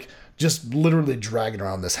I'm like just literally dragging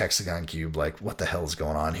around this hexagon cube, like, what the hell is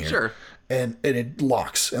going on here? Sure. And it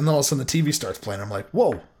locks, and then all of a sudden the TV starts playing. I'm like,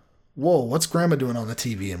 whoa, what's Grandma doing on the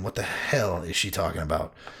TV, and what the hell is she talking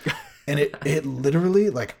about? And it literally,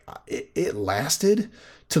 like, it lasted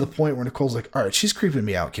to the point where Nicole's like, all right, she's creeping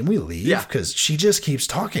me out. Can we leave? Yeah. Because she just keeps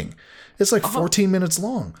talking. It's like 14 minutes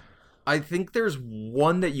long. I think there's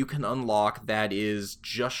one that you can unlock that is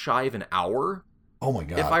just shy of an hour. Oh my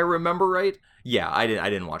God. If I remember right. Yeah, I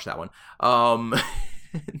didn't watch that one.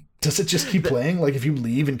 Does it just keep playing? Like, if you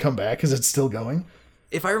leave and come back, is it still going?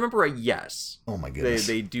 If I remember right, yes. Oh my goodness.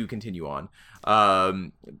 They do continue on.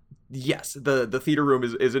 Yes, the theater room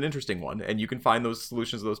is an interesting one, and you can find those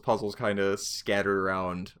solutions to those puzzles kind of scattered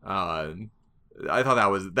around. I thought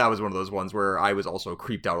that was one of those ones where I was also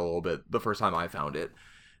creeped out a little bit the first time I found it.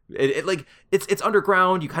 It's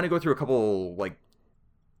underground. You kind of go through a couple, like,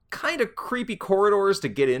 kind of creepy corridors to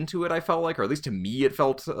get into it, I felt like, or at least to me it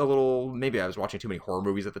felt a little, maybe I was watching too many horror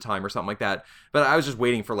movies at the time or something like that, but I was just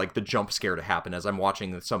waiting for, like, the jump scare to happen as I'm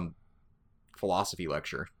watching some philosophy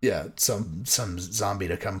lecture. Yeah, some zombie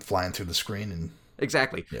to come flying through the screen. And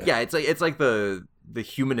exactly. Yeah, it's like the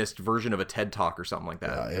humanist version of a TED Talk or something like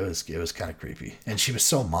that. Yeah, it was kind of creepy, and she was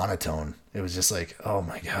so monotone. It was just like, oh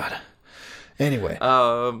my God. Anyway,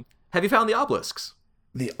 have you found the obelisks?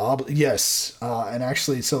 Yes, and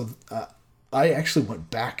actually, I actually went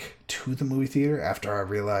back to the movie theater after I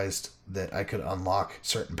realized that I could unlock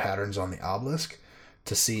certain patterns on the obelisk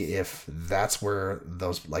to see if that's where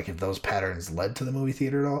if those patterns led to the movie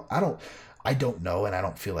theater at all. I don't know, and I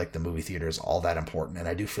don't feel like the movie theater is all that important, and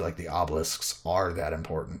I do feel like the obelisks are that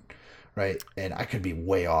important, right? And I could be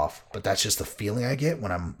way off, but that's just the feeling I get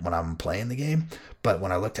when I'm playing the game. But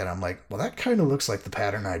when I looked at it, I'm like, well, that kind of looks like the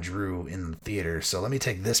pattern I drew in the theater, so let me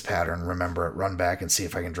take this pattern, remember it, run back and see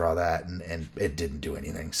if I can draw that, and it didn't do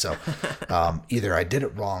anything. So either I did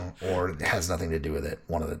it wrong or it has nothing to do with it,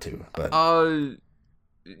 one of the two. But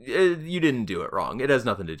you didn't do it wrong. It has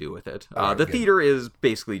nothing to do with it. Right, the good. theater is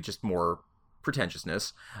basically just more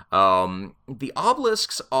pretentiousness. The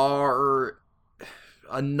obelisks are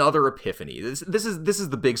another epiphany. This is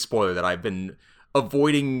the big spoiler that I've been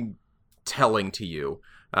avoiding telling to you.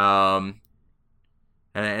 And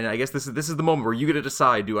I guess this is the moment where you get to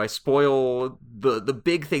decide: do I spoil the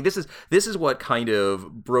big thing? This is what kind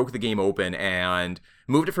of broke the game open and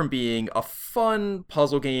moved it from being a fun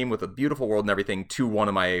puzzle game with a beautiful world and everything to one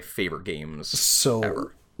of my favorite games. So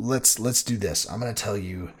ever. let's do this. I'm going to tell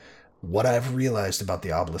you what I've realized about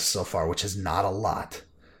the obelisk so far, which is not a lot.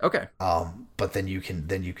 Okay. But then you can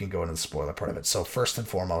go into the spoiler part of it. So first and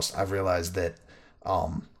foremost, I've realized that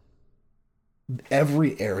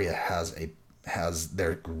every area has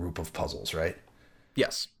their group of puzzles, right?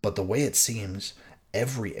 Yes. But the way it seems,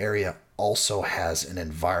 every area also has an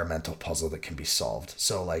environmental puzzle that can be solved.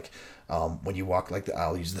 So like when you walk, like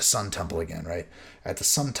I'll use the Sun Temple again, right? At the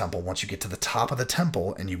Sun Temple, once you get to the top of the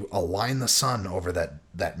temple and you align the sun over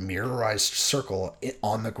that mirrorized circle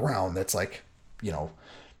on the ground that's like,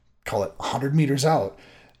 call it 100 meters out,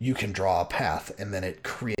 you can draw a path, and then it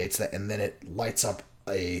creates that, and then it lights up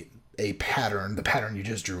a pattern, the pattern you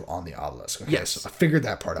just drew on the obelisk. Okay, yes. So I figured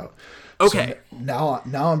that part out. Okay. So now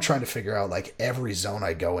I'm trying to figure out, like, every zone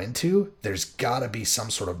I go into, there's got to be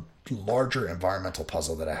some sort of larger environmental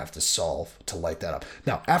puzzle that I have to solve to light that up.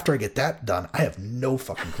 Now, after I get that done, I have no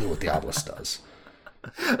fucking clue what the obelisk does.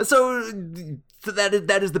 So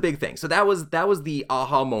that is the big thing. So that was the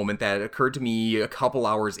aha moment that occurred to me a couple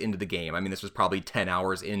hours into the game. I mean, this was probably 10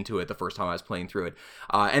 hours into it the first time I was playing through it.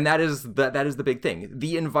 And that is the big thing.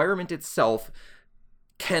 The environment itself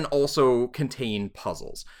can also contain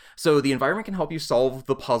puzzles. So the environment can help you solve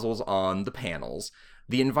the puzzles on the panels.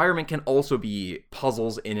 The environment can also be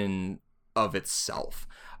puzzles in and of itself.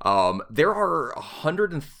 There are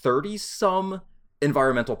 130 some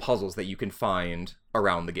environmental puzzles that you can find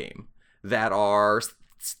around the game that are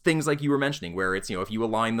things like you were mentioning, where it's, if you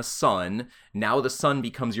align the sun, now the sun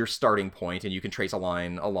becomes your starting point and you can trace a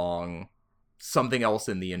line along something else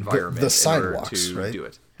in the environment the sidewalks, to right? do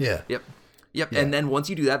it. Yeah. Yep. Yeah. And then once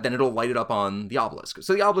you do that, then it'll light it up on the obelisk.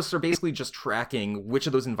 So the obelisks are basically just tracking which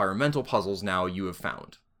of those environmental puzzles now you have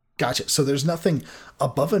found. Gotcha. So there's nothing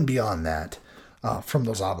above and beyond that from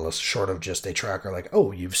those obelisks, short of just a tracker like,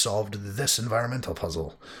 oh, you've solved this environmental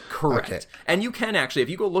puzzle. Correct. Okay. And you can actually, if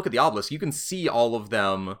you go look at the obelisk, you can see all of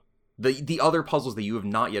them, the other puzzles that you have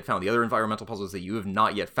not yet found, the other environmental puzzles that you have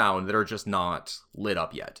not yet found that are just not lit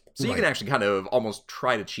up yet. So you can actually kind of almost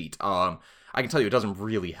try to cheat. I can tell you it doesn't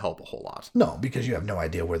really help a whole lot. No, because you have no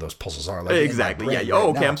idea where those puzzles are. Like exactly. Yeah. Oh,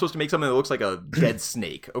 okay. I'm supposed to make something that looks like a dead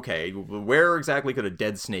snake. Okay. Where exactly could a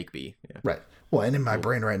dead snake be? Yeah. Right. Well, and in my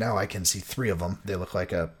brain right now, I can see 3 of them. They look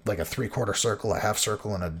like a 3/4 circle, a half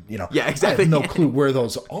circle, and a Yeah, exactly. I have no clue where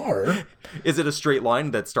those are. Is it a straight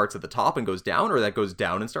line that starts at the top and goes down, or that goes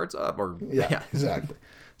down and starts up? Or yeah. Exactly.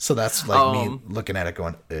 So that's like me looking at it,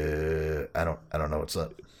 going, I don't know what's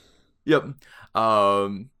up. Yep.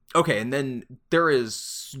 Okay, and then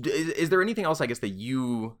is there anything else, I guess, that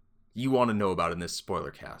you want to know about in this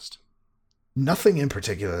spoiler cast? Nothing in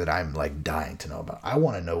particular that I'm like dying to know about. I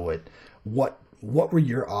want to know what were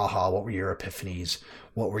your aha, what were your epiphanies,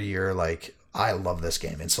 what were your like, I love this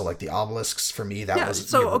game. And so like the obelisks for me, that was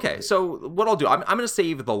so okay. So what I'll do, I'm going to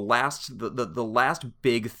save the last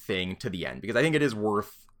big thing to the end, because I think it is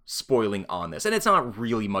worth spoiling on this, and it's not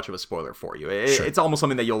really much of a spoiler for you. Sure. It's almost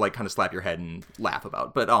something that you'll like kind of slap your head and laugh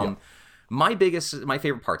about. But my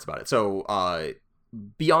favorite parts about it, so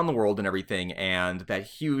beyond the world and everything, and that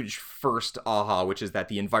huge first aha, which is that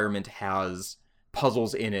the environment has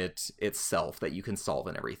puzzles in it itself that you can solve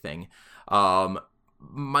and everything.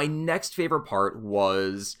 My next favorite part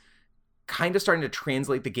was kind of starting to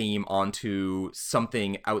translate the game onto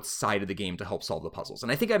something outside of the game to help solve the puzzles.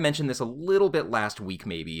 And I think I mentioned this a little bit last week,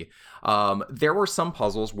 maybe. There were some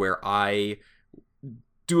puzzles where I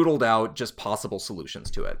doodled out just possible solutions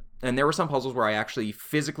to it. And there were some puzzles where I actually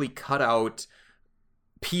physically cut out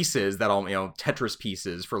pieces that Tetris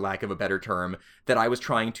pieces, for lack of a better term, that I was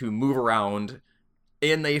trying to move around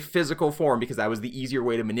in a physical form because that was the easier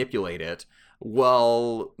way to manipulate it.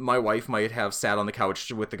 Well, my wife might have sat on the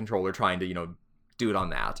couch with the controller trying to, do it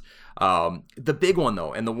on that. The big one,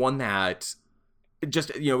 though, and the one that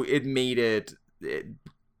just, it made it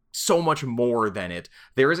so much more than it.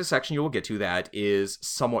 There is a section you will get to that is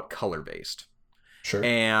somewhat color-based. Sure.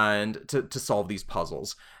 And to solve these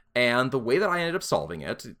puzzles. And the way that I ended up solving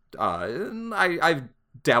it, I've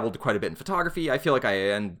dabbled quite a bit in photography. I feel like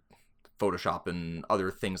and Photoshop and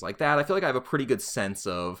other things like that. I feel like I have a pretty good sense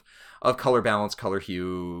of color balance, color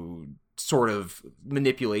hue, sort of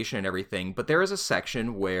manipulation and everything. But there is a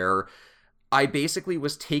section where I basically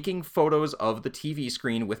was taking photos of the TV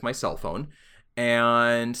screen with my cell phone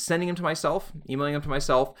and sending them to myself, emailing them to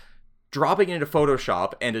myself, dropping it into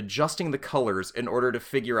Photoshop and adjusting the colors in order to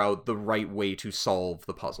figure out the right way to solve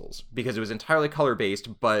the puzzles. Because it was entirely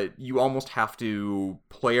color-based, but you almost have to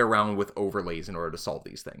play around with overlays in order to solve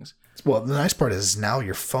these things. Well, the nice part is now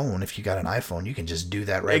your phone, if you got an iPhone, you can just do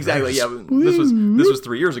that right exactly, there. Yeah. This was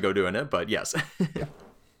 3 years ago doing it, but yes. Yeah.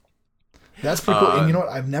 That's pretty cool. And you know what?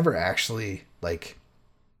 I've never actually,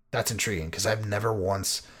 that's intriguing, because I've never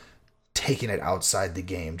once taken it outside the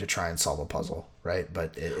game to try and solve a puzzle, right?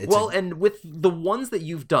 But and with the ones that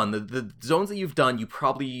you've done, the zones that you've done, you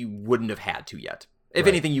probably wouldn't have had to yet. If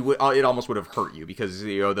anything, you would. It almost would have hurt you, because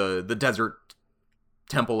the desert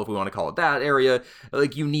temple, if we want to call it that area,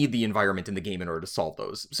 you need the environment in the game in order to solve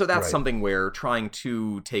those. So that's something where trying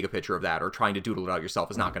to take a picture of that or trying to doodle it out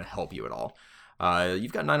yourself is not going to help you at all.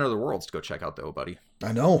 You've got 9 other worlds to go check out, though, buddy.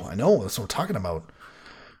 I know. That's what we're talking about.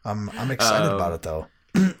 I'm excited about it, though.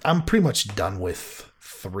 I'm pretty much done with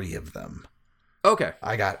 3 of them. Okay.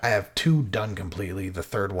 I have 2 done completely. The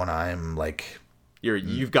third one I'm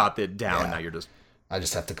you've got it down. Yeah. Now you're just I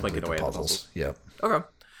just have to complete the puzzles. Yep. Okay.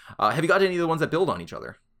 Have you got any of the ones that build on each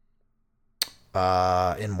other?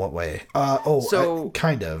 In what way?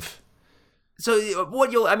 Kind of. So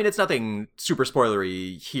it's nothing super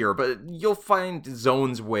spoilery here, but you'll find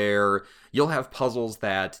zones where you'll have puzzles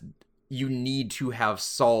that you need to have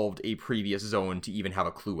solved a previous zone to even have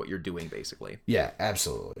a clue what you're doing, basically. Yeah,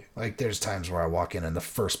 absolutely. Like, there's times where I walk in and the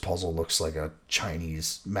first puzzle looks like a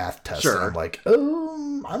Chinese math test. Sure. And I'm like,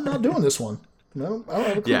 I'm not doing this one. No, I don't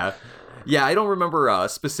have a clue. Yeah, I don't remember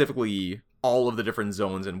specifically all of the different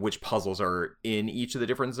zones and which puzzles are in each of the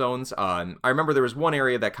different zones. I remember there was one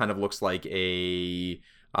area that kind of looks like a...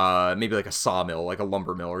 maybe like a sawmill, like a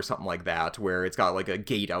lumber mill or something like that, where it's got like a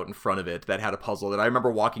gate out in front of it that had a puzzle that I remember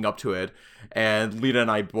walking up to it, and Lena and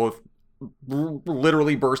I both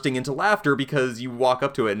literally bursting into laughter because you walk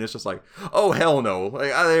up to it and it's just like, oh, hell no.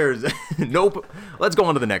 Like, there's nope. Let's go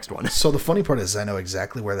on to the next one. So the funny part is I know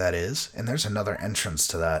exactly where that is, and there's another entrance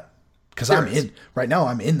to that. Because I'm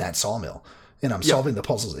in that sawmill. And I'm solving the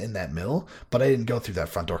puzzles in that mill, but I didn't go through that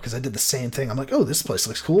front door because I did the same thing. I'm like, oh, this place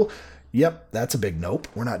looks cool. Yep, that's a big nope.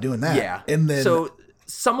 We're not doing that. Yeah. And then so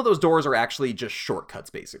some of those doors are actually just shortcuts,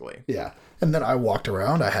 basically. Yeah. And then I walked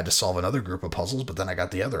around. I had to solve another group of puzzles, but then I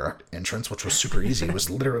got the other entrance, which was super easy. It was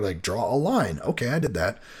literally like draw a line. Okay, I did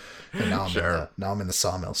that. And now I'm in the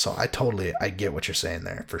sawmill. So I get what you're saying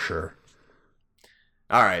there for sure.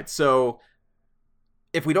 All right. So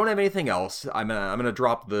if we don't have anything else, I'm gonna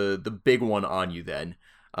drop the big one on you then.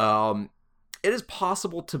 It is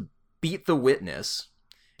possible to beat the witness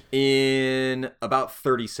in about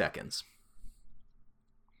 30 seconds.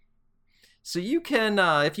 So you can,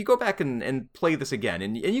 if you go back and play this again,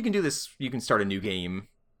 and you can do this, you can start a new game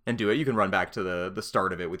and do it. You can run back to the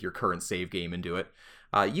start of it with your current save game and do it.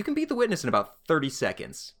 You can beat the witness in about 30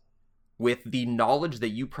 seconds with the knowledge that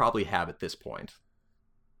you probably have at this point.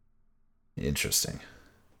 Interesting.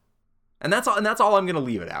 And that's all I'm going to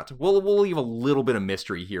leave it at. We'll leave a little bit of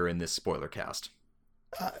mystery here in this spoiler cast.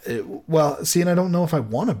 Well, see, and I don't know if I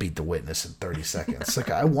want to beat the witness in 30 seconds.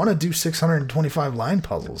 Like, I want to do 625 line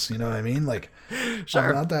puzzles. You know what I mean? Like, sure.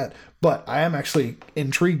 I'm not that. But I am actually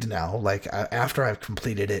intrigued now. Like, after I've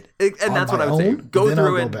completed it, and that's what I would say. Go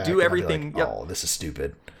through it, do everything. Like, oh, this is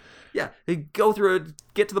stupid. Yeah, go through it,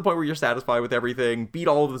 get to the point where you're satisfied with everything, beat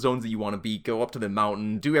all of the zones that you want to beat, go up to the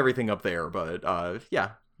mountain, do everything up there. But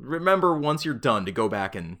yeah, remember once you're done to go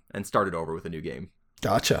back and start it over with a new game.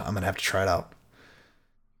 Gotcha. I'm gonna have to try it out.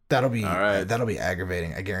 That'll be right. That'll be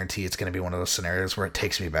aggravating. I guarantee it's going to be one of those scenarios where it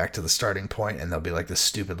takes me back to the starting point, and there'll be like this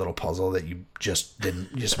stupid little puzzle that you just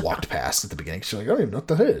walked past at the beginning. So you're like, I don't even know what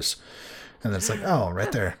that is, and then it's like, oh,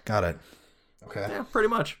 right there, got it. Okay. Yeah, pretty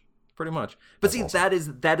much. But that's see,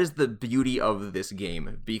 awesome. that is the beauty of this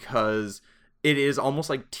game, because it is almost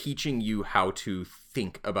like teaching you how to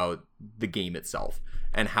think about the game itself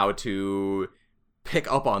and how to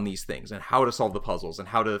pick up on these things and how to solve the puzzles and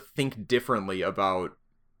how to think differently about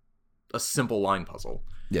a simple line puzzle.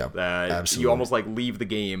 Yeah, that absolutely. You almost like leave the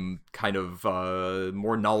game kind of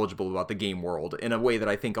more knowledgeable about the game world in a way that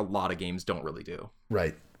I think a lot of games don't really do.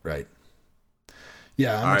 Right.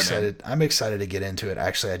 Yeah, I'm excited. Man. I'm excited to get into it.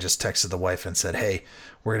 Actually, I just texted the wife and said, "Hey,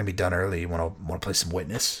 we're gonna be done early. You want to play some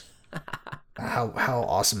Witness?" How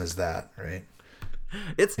awesome is that, right?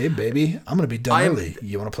 Hey baby, I'm gonna be done early.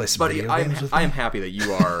 You want to play some video games with me? I am happy that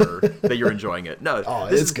you are that you're enjoying it. No,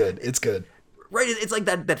 it's good. It's good. Right, it's like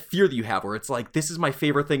that fear that you have where it's like, this is my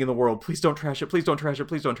favorite thing in the world. Please don't trash it. Please don't trash it.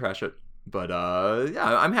 Please don't trash it. But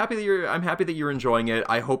yeah, I'm happy that you're enjoying it.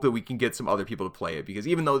 I hope that we can get some other people to play it, because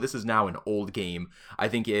even though this is now an old game, I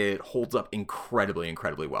think it holds up incredibly,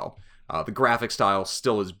 incredibly well. The graphic style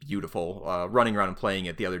still is beautiful. Running around and playing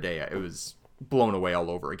it the other day, it was blown away all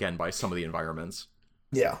over again by some of the environments.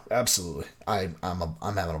 Yeah, absolutely. I'm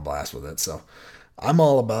having a blast with it, so I'm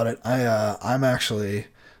all about it. I'm actually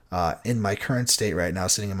in my current state right now,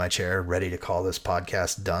 sitting in my chair, ready to call this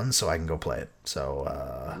podcast done so I can go play it. So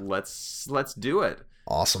let's do it.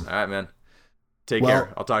 Awesome. All right, man. Take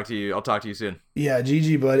care. I'll talk to you soon. Yeah,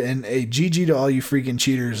 GG, bud, and a GG to all you freaking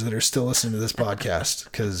cheaters that are still listening to this podcast,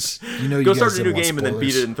 because you know you go guys start a new game and then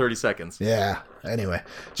beat it in 30 seconds. Yeah. Anyway,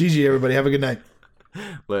 GG, everybody. Have a good night.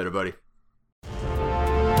 Later, buddy.